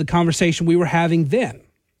about the conversation we were having then.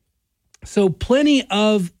 So plenty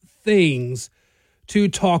of things to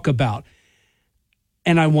talk about.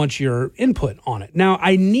 And I want your input on it. Now,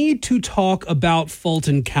 I need to talk about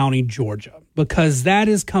Fulton County, Georgia, because that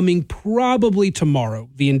is coming probably tomorrow,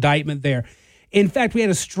 the indictment there. In fact, we had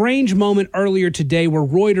a strange moment earlier today where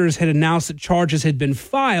Reuters had announced that charges had been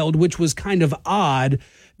filed, which was kind of odd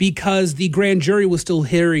because the grand jury was still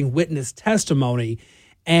hearing witness testimony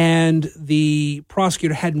and the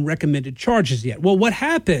prosecutor hadn't recommended charges yet. Well, what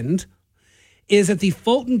happened is at the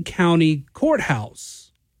Fulton County Courthouse,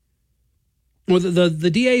 or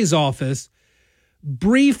the DA's office,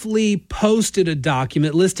 briefly posted a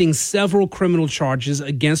document listing several criminal charges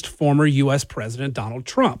against former U.S. President Donald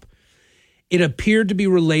Trump. It appeared to be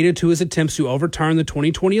related to his attempts to overturn the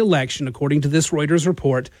 2020 election, according to this Reuters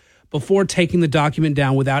report, before taking the document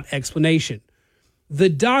down without explanation. The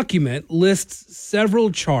document lists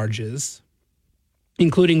several charges,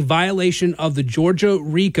 including violation of the Georgia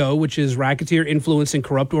RICO, which is Racketeer Influence and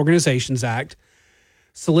Corrupt Organizations Act,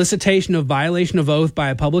 solicitation of violation of oath by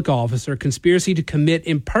a public officer, conspiracy to commit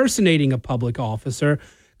impersonating a public officer,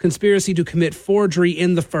 conspiracy to commit forgery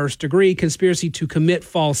in the first degree, conspiracy to commit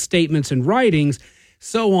false statements and writings,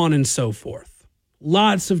 so on and so forth.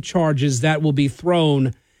 Lots of charges that will be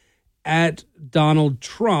thrown at Donald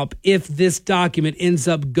Trump if this document ends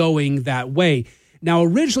up going that way. Now,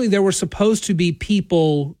 originally there were supposed to be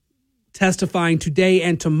people testifying today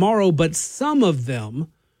and tomorrow, but some of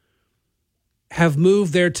them have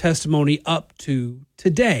moved their testimony up to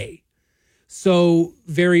today. So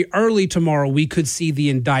very early tomorrow, we could see the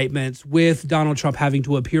indictments with Donald Trump having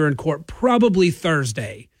to appear in court probably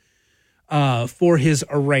Thursday for his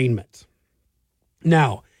arraignment.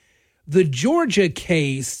 Now, the Georgia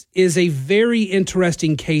case is a very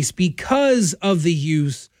interesting case because of the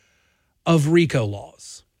use of RICO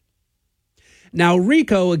laws. Now,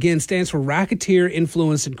 RICO, again, stands for Racketeer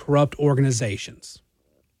Influence and Corrupt Organizations.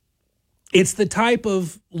 It's the type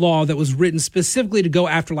of law that was written specifically to go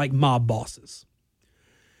after like mob bosses.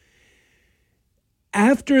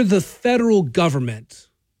 After the federal government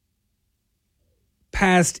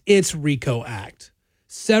passed its RICO Act,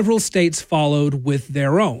 several states followed with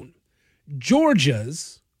their own.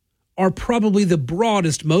 Georgia's are probably the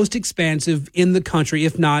broadest, most expansive in the country,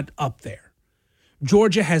 if not up there.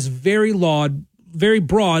 Georgia has very broad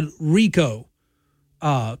RICO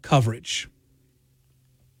coverage.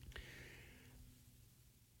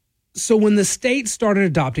 So when the state started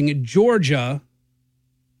adopting it, Georgia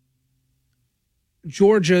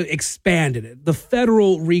expanded it. The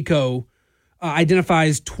federal RICO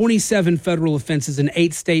identifies 27 federal offenses and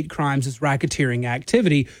 8 state crimes as racketeering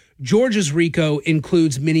activity. Georgia's RICO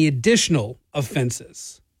includes many additional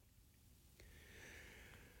offenses.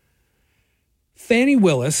 Fani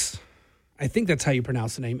Willis, I think that's how you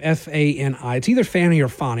pronounce the name, F-A-N-I. It's either Fanny or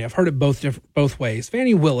Fani. I've heard it both ways.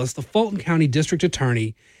 Fani Willis, the Fulton County District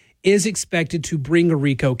Attorney, is expected to bring a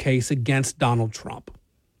RICO case against Donald Trump.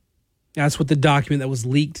 That's what the document that was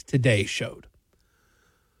leaked today showed.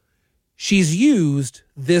 She's used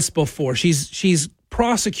this before. She's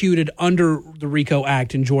prosecuted under the RICO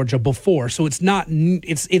Act in Georgia before, so it's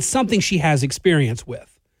something she has experience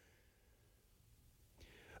with.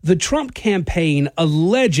 The Trump campaign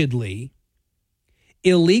allegedly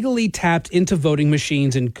illegally tapped into voting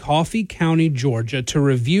machines in Coffee County, Georgia, to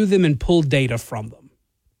review them and pull data from them.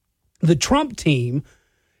 The Trump team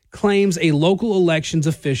claims a local elections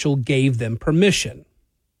official gave them permission.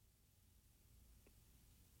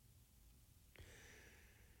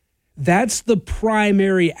 That's the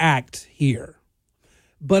primary act here.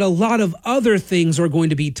 But a lot of other things are going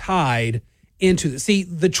to be tied into this. See,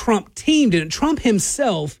 the Trump team didn't. Trump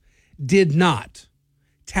himself did not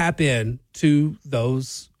tap in to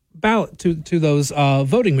those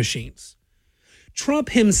voting machines. Trump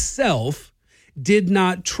himself did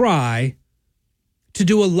not try to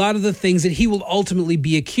do a lot of the things that he will ultimately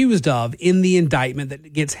be accused of in the indictment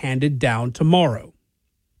that gets handed down tomorrow.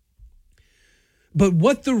 But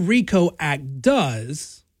what the RICO Act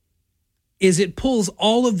does is it pulls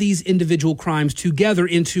all of these individual crimes together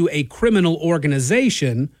into a criminal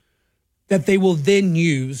organization that they will then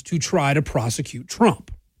use to try to prosecute Trump.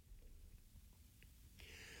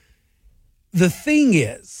 The thing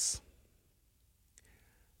is,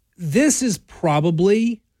 this is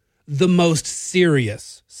probably the most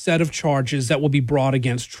serious set of charges that will be brought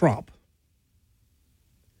against Trump.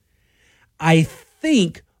 I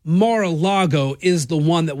think Mar-a-Lago is the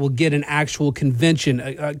one that will get an actual conviction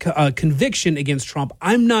against Trump.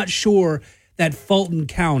 I'm not sure that Fulton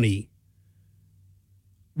County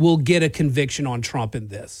will get a conviction on Trump in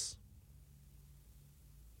this.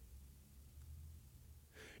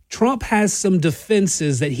 Trump has some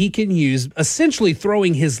defenses that he can use, essentially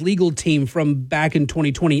throwing his legal team from back in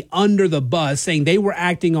 2020 under the bus, saying they were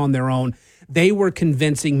acting on their own. They were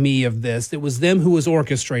convincing me of this. It was them who was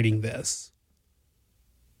orchestrating this.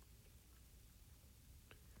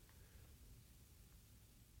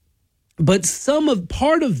 But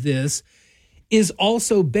part of this is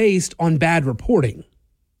also based on bad reporting.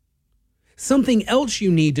 Something else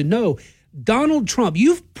you need to know. Donald Trump,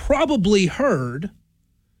 you've probably heard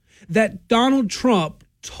that Donald Trump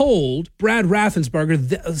told Brad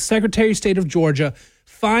Raffensperger, the Secretary of State of Georgia,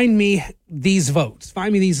 find me these votes.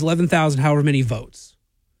 Find me these 11,000, however many votes.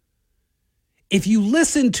 If you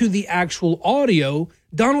listen to the actual audio,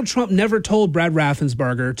 Donald Trump never told Brad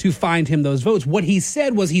Raffensperger to find him those votes. What he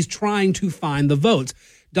said was he's trying to find the votes.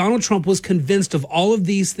 Donald Trump was convinced of all of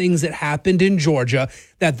these things that happened in Georgia,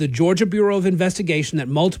 that the Georgia Bureau of Investigation, that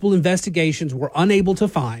multiple investigations were unable to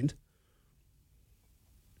find.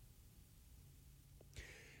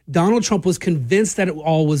 Donald Trump was convinced that it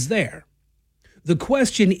all was there. The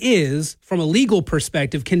question is, from a legal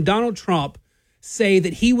perspective, can Donald Trump say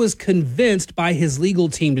that he was convinced by his legal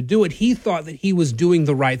team to do it? He thought that he was doing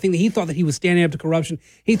the right thing. He thought that he was standing up to corruption.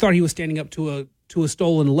 He thought he was standing up to a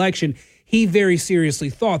stolen election. He very seriously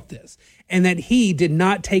thought this, and that he did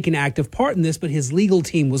not take an active part in this, but his legal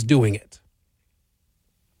team was doing it.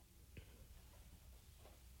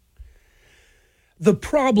 The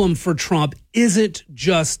problem for Trump isn't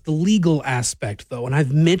just the legal aspect, though, and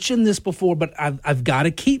I've mentioned this before, but I've got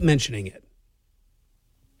to keep mentioning it.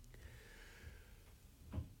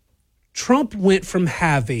 Trump went from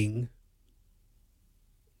having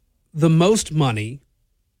the most money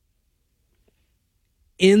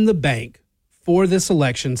in the bank for this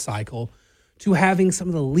election cycle to having some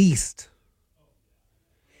of the least.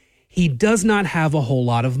 He does not have a whole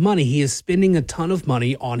lot of money. He is spending a ton of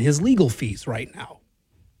money on his legal fees right now.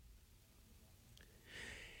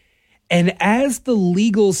 And as the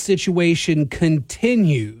legal situation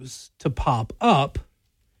continues to pop up,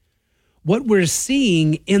 what we're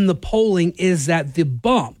seeing in the polling is that the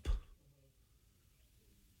bump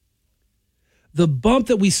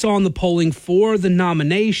that we saw in the polling for the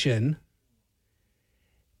nomination,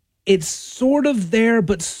 it's sort of there,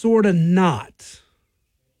 but sort of not.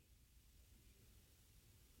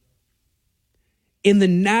 In the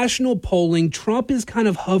national polling, Trump is kind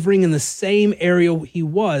of hovering in the same area he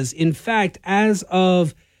was. In fact, as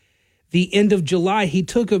of the end of July, he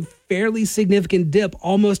took a fairly significant dip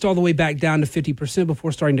almost all the way back down to 50%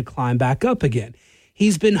 before starting to climb back up again.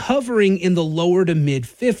 He's been hovering in the lower to mid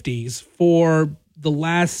 50s for the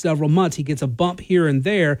last several months. He gets a bump here and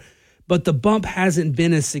there, but the bump hasn't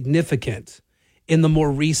been as significant in the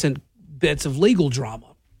more recent bits of legal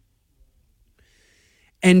drama.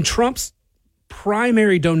 And Trump's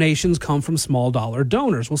primary donations come from small dollar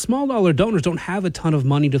donors. Well, small dollar donors don't have a ton of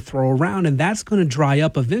money to throw around, and that's going to dry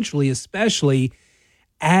up eventually, especially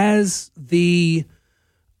as the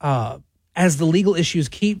legal issues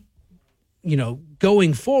keep,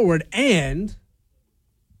 going forward, and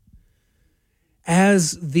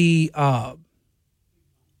as the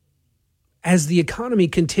economy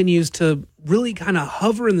continues to really kind of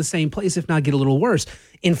hover in the same place, if not get a little worse.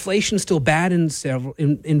 Inflation's still bad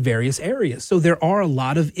in various areas. So there are a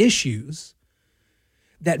lot of issues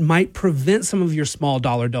that might prevent some of your small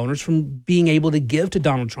dollar donors from being able to give to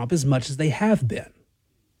Donald Trump as much as they have been.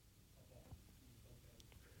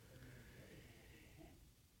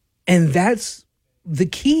 And that's the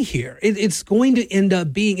key here. It's going to end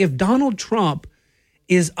up being, if Donald Trump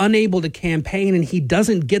is unable to campaign and he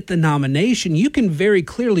doesn't get the nomination, you can very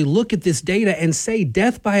clearly look at this data and say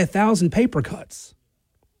death by 1,000 paper cuts.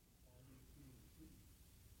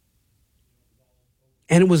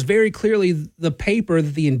 And it was very clearly the paper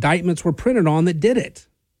that the indictments were printed on that did it.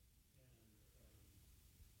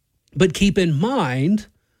 But keep in mind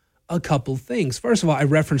a couple things. First of all, I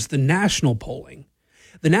referenced the national polling.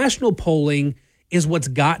 The national polling is what's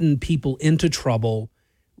gotten people into trouble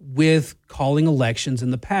with calling elections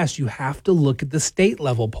in the past. You have to look at the state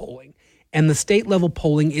level polling. And the state level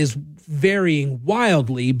polling is varying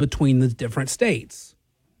wildly between the different states.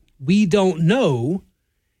 We don't know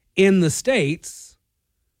in the states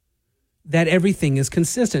that everything is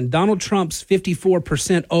consistent. Donald Trump's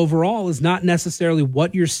 54% overall is not necessarily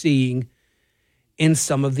what you're seeing in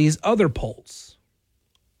some of these other polls.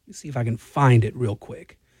 Let me see if I can find it real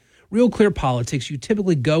quick. Real Clear Politics, you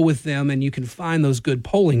typically go with them and you can find those good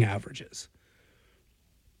polling averages.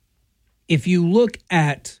 If you look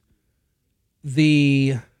at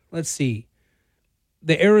the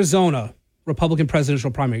Arizona Republican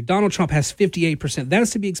presidential primary, Donald Trump has 58%. That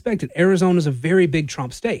is to be expected. Arizona is a very big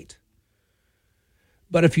Trump state.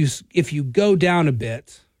 But if you go down a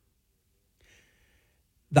bit,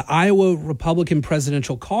 the Iowa Republican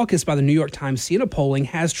Presidential Caucus by the New York Times Siena polling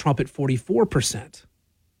has Trump at 44%.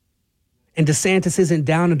 And DeSantis isn't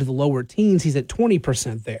down into the lower teens. He's at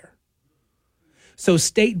 20% there. So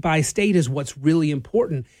state by state is what's really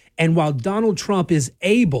important. And while Donald Trump is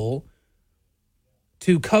able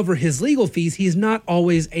to cover his legal fees, he's not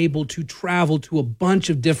always able to travel to a bunch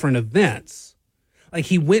of different events. Like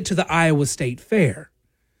he went to the Iowa State Fair.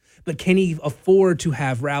 But can he afford to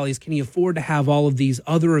have rallies? Can he afford to have all of these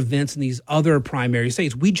other events in these other primary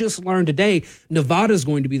states? We just learned today Nevada is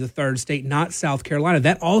going to be the third state, not South Carolina.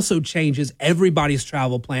 That also changes everybody's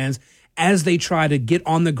travel plans as they try to get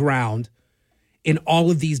on the ground in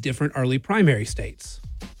all of these different early primary states.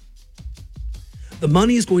 The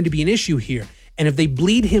money is going to be an issue here. And if they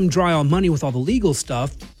bleed him dry on money with all the legal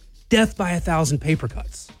stuff, death by 1,000 paper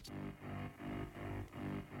cuts.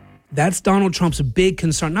 That's Donald Trump's big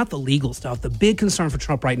concern, not the legal stuff. The big concern for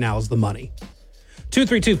Trump right now is the money.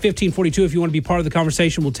 232-1542 if you want to be part of the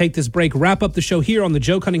conversation. We'll take this break, wrap up the show here on the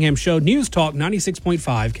Joe Cunningham Show, News Talk 96.5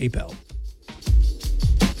 KPEL.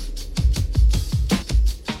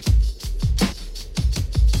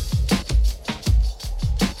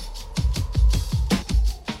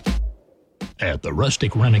 At the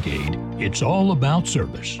Rustic Renegade, it's all about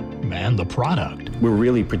service and the product. We're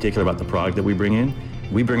really particular about the product that we bring in.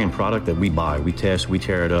 We bring in product that we buy, we test, we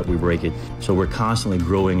tear it up, we break it. So we're constantly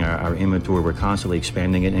growing our inventory, we're constantly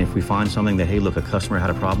expanding it. And if we find something that, hey, look, a customer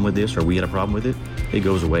had a problem with this or we had a problem with it, it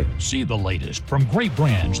goes away. See the latest from great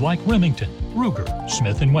brands like Remington, Ruger,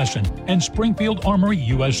 Smith & Wesson, and Springfield Armory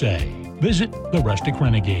USA. Visit The Rustic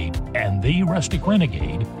Renegade and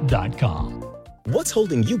TheRusticRenegade.com. What's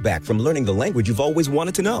holding you back from learning the language you've always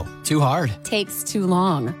wanted to know? Too hard. Takes too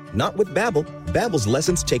long. Not with Babbel. Babbel's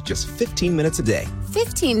lessons take just 15 minutes a day.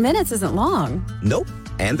 15 minutes isn't long. Nope.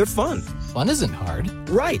 And they're fun. Fun isn't hard.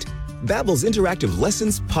 Right. Babbel's interactive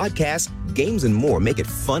lessons, podcasts, games, and more make it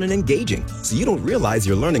fun and engaging, so you don't realize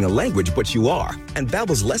you're learning a language, but you are. And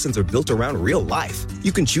Babbel's lessons are built around real life.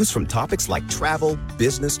 You can choose from topics like travel,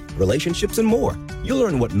 business, relationships, and more. You'll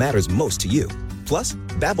learn what matters most to you. Plus,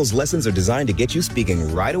 Babbel's lessons are designed to get you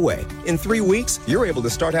speaking right away. In 3 weeks, you're able to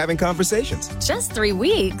start having conversations. Just 3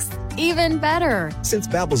 weeks? Even better. Since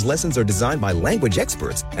Babbel's lessons are designed by language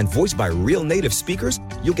experts and voiced by real native speakers,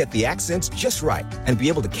 you'll get the accents just right and be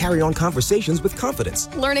able to carry on conversations with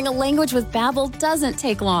confidence. Learning a language with Babbel doesn't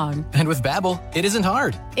take long. And with Babbel, it isn't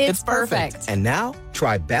hard. It's perfect. And now,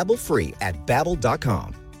 try Babbel free at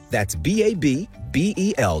Babbel.com. That's Babbel.com.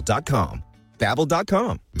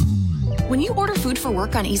 Babbel.com. When you order food for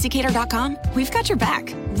work on EasyCater.com, we've got your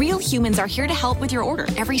back. Real humans are here to help with your order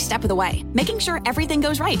every step of the way, making sure everything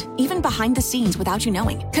goes right, even behind the scenes without you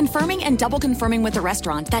knowing. Confirming and double confirming with the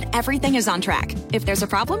restaurant that everything is on track. If there's a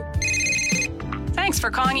problem, thanks for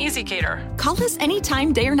calling EasyCater. Call us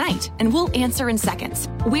anytime, day or night, and we'll answer in seconds.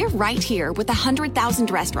 We're right here with 100,000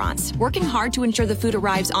 restaurants, working hard to ensure the food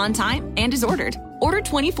arrives on time and is ordered. Order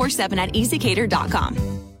 24/7 at EasyCater.com.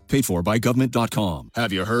 Paid for by government.com.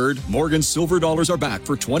 Have you heard? Morgan's silver dollars are back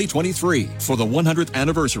for 2023. For the 100th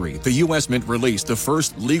anniversary, the U.S. Mint released the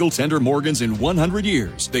first legal tender Morgans in 100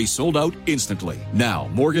 years. They sold out instantly. Now,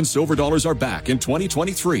 Morgan's silver dollars are back in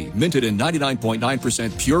 2023, minted in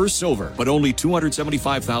 99.9% pure silver, but only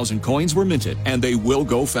 275,000 coins were minted, and they will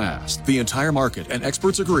go fast. The entire market and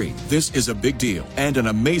experts agree this is a big deal and an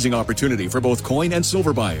amazing opportunity for both coin and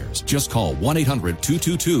silver buyers. Just call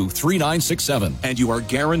 1-800-222-3967 and you are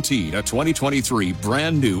guaranteed a 2023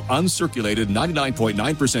 brand new uncirculated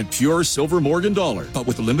 99.9% pure silver Morgan dollar. But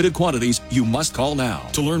with limited quantities, you must call now.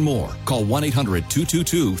 To learn more, call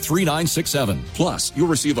 1-800-222-3967. Plus, you'll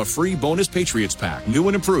receive a free bonus Patriots pack, new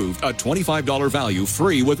and improved, a $25 value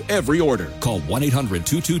free with every order. Call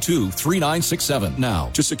 1-800-222-3967 now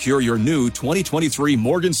to secure your new 2023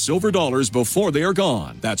 Morgan silver dollars before they are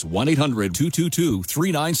gone. That's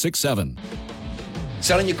 1-800-222-3967.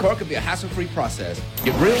 Selling your car could be a hassle-free process.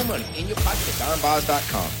 Get real money in your pocket at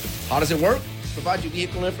DonBuyers.com. How does it work? Provide your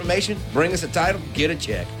vehicle information, bring us a title, get a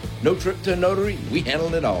check. No trip to a notary, we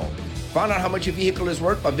handle it all. Find out how much your vehicle is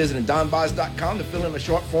worth by visiting DonBuyers.com to fill in a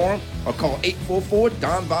short form or call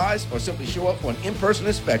 844-DON-BUYS or simply show up for an in-person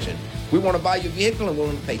inspection. We want to buy your vehicle and we're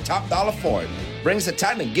willing to pay top dollar for it. Bring us a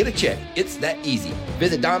title and get a check. It's that easy.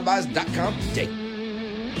 Visit DonBuyers.com today.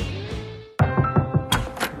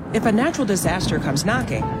 If a natural disaster comes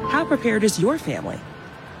knocking, how prepared is your family?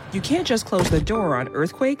 You can't just close the door on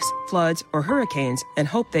earthquakes, floods, or hurricanes and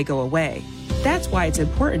hope they go away. That's why it's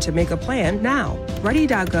important to make a plan now.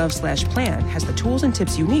 Ready.gov/plan has the tools and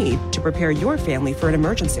tips you need to prepare your family for an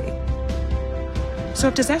emergency. So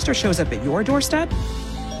if disaster shows up at your doorstep,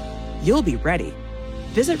 you'll be ready.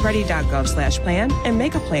 Visit ready.gov/plan and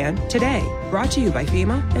make a plan today. Brought to you by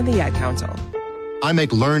FEMA and the Ad Council. I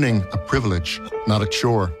make learning a privilege, not a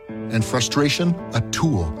chore, and frustration a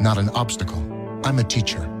tool, not an obstacle. I'm a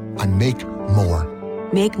teacher. I make more.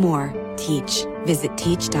 Make more. Teach. Visit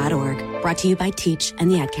teach.org. Brought to you by Teach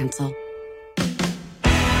and the Ad Council.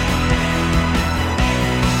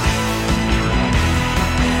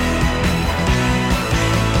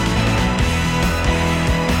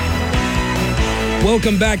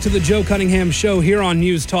 Welcome back to the Joe Cunningham Show here on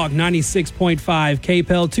News Talk 96.5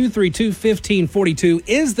 KPEL. 232-1542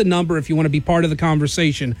 is the number if you want to be part of the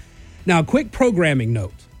conversation. Now, quick programming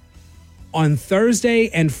note. On Thursday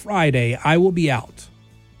and Friday, I will be out.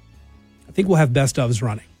 I think we'll have best ofs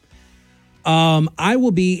running. I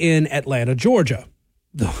will be in Atlanta, Georgia,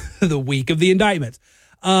 the week of the indictments.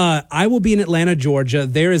 I will be in Atlanta, Georgia.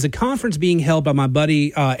 There is a conference being held by my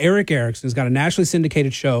buddy Eric Erickson, who's got a nationally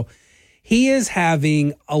syndicated show. He is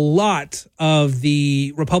having a lot of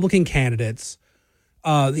the Republican candidates.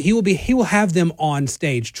 He will have them on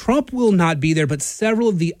stage. Trump will not be there, but several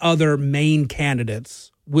of the other main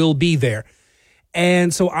candidates will be there.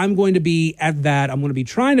 And so I'm going to be at that. I'm going to be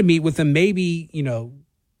trying to meet with them, maybe,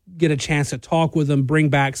 get a chance to talk with them, bring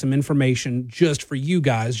back some information just for you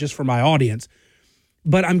guys, just for my audience.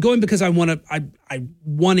 But I'm going because I want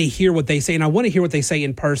to hear what they say, and I want to hear what they say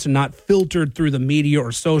in person, not filtered through the media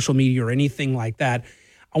or social media or anything like that.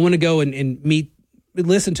 I want to go and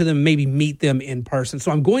listen to them, maybe meet them in person.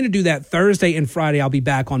 So I'm going to do that Thursday and Friday. I'll be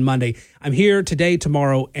back on Monday. I'm here today,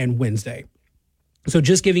 tomorrow, and Wednesday. So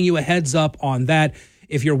just giving you a heads up on that.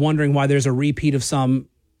 If you're wondering why there's a repeat of some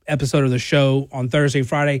episode of the show on Thursday and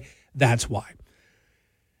Friday, that's why.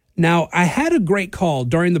 Now, I had a great call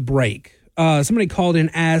during the break. Somebody called and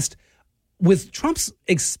asked, with Trump's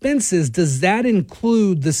expenses, does that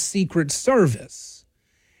include the Secret Service?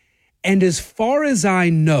 And as far as I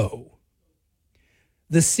know,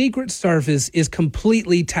 the Secret Service is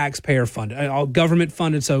completely taxpayer funded, government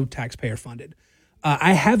funded, so taxpayer funded.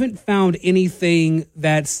 I haven't found anything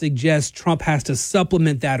that suggests Trump has to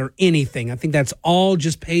supplement that or anything. I think that's all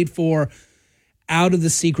just paid for out of the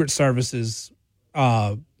Secret Service's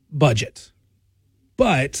budget.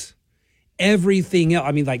 But everything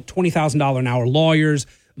else, like $20,000 an hour lawyers,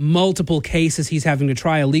 multiple cases he's having to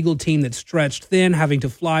try, a legal team that's stretched thin, having to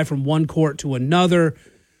fly from one court to another.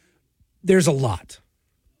 There's a lot.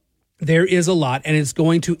 There is a lot, and it's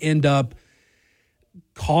going to end up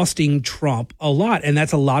costing Trump a lot, and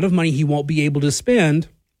that's a lot of money he won't be able to spend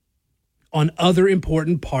on other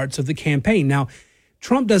important parts of the campaign. Now,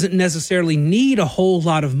 Trump doesn't necessarily need a whole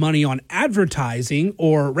lot of money on advertising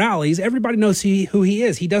or rallies. Everybody knows who he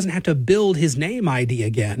is. He doesn't have to build his name ID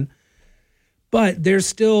again. But there's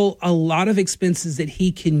still a lot of expenses that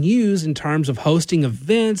he can use in terms of hosting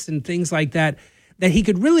events and things like that he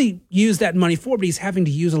could really use that money for, but he's having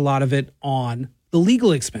to use a lot of it on the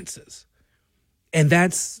legal expenses. And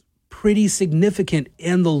that's pretty significant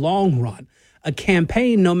in the long run. A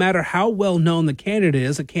campaign, no matter how well known the candidate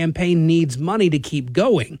is, a campaign needs money to keep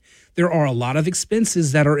going. There are a lot of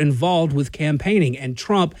expenses that are involved with campaigning, and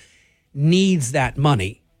Trump needs that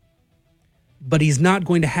money. But he's not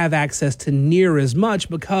going to have access to near as much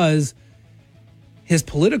because his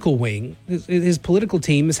political wing, his political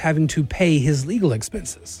team is having to pay his legal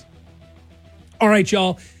expenses. All right,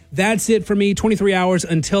 y'all. That's it for me. 23 hours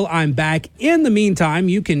until I'm back. In the meantime,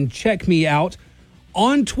 you can check me out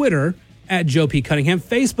on Twitter at Joe P. Cunningham,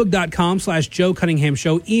 Facebook.com/Joe Cunningham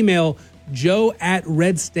Show, email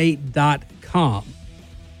joe@redstate.com.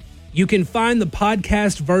 You can find the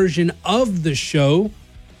podcast version of the show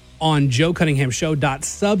on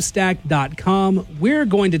joecunninghamshow.substack.com. We're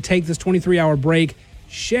going to take this 23-hour break.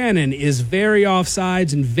 Shannon is very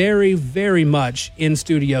offsides and very, very much in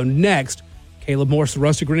studio next. Caleb Morse, the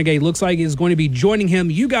Rustic Renegade, looks like is going to be joining him.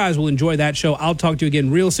 You guys will enjoy that show. I'll talk to you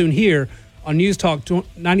again real soon here on News Talk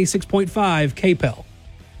 96.5 KPEL.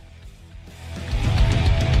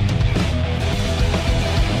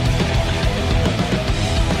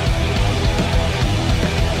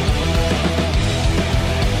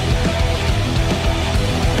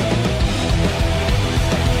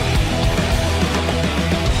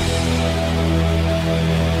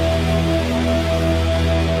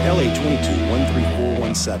 LA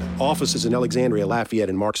 22-13417. Offices in Alexandria, Lafayette,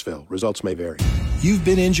 and Marksville. Results may vary. You've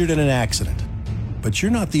been injured in an accident, but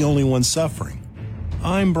you're not the only one suffering.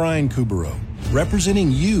 I'm Brian Kuberow.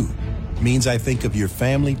 Representing you means I think of your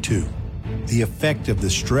family too. The effect of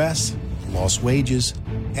the stress, lost wages,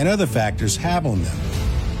 and other factors have on them.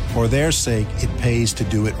 For their sake, it pays to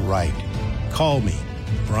do it right. Call me,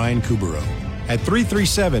 Brian Kuberow, at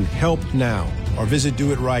 337-HELP-NOW or visit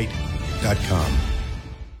doitright.com.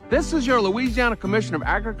 This is your Louisiana Commissioner of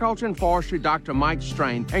Agriculture and Forestry, Dr. Mike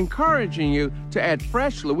Strain, encouraging you to add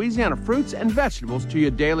fresh Louisiana fruits and vegetables to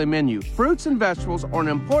your daily menu. Fruits and vegetables are an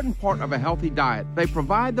important part of a healthy diet. They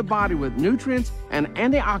provide the body with nutrients and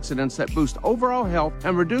antioxidants that boost overall health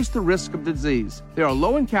and reduce the risk of disease. They are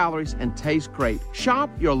low in calories and taste great. Shop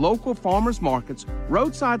your local farmers markets,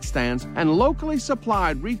 roadside stands, and locally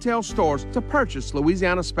supplied retail stores to purchase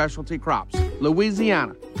Louisiana specialty crops.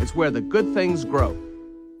 Louisiana, it's where the good things grow.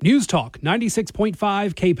 News Talk 96.5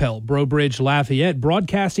 KPEL, Breaux Bridge, Lafayette,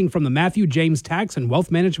 broadcasting from the Matthew James Tax and Wealth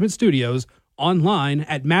Management Studios, online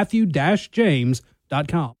at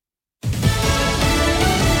matthew-james.com.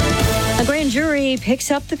 A grand jury picks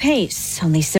up the pace on the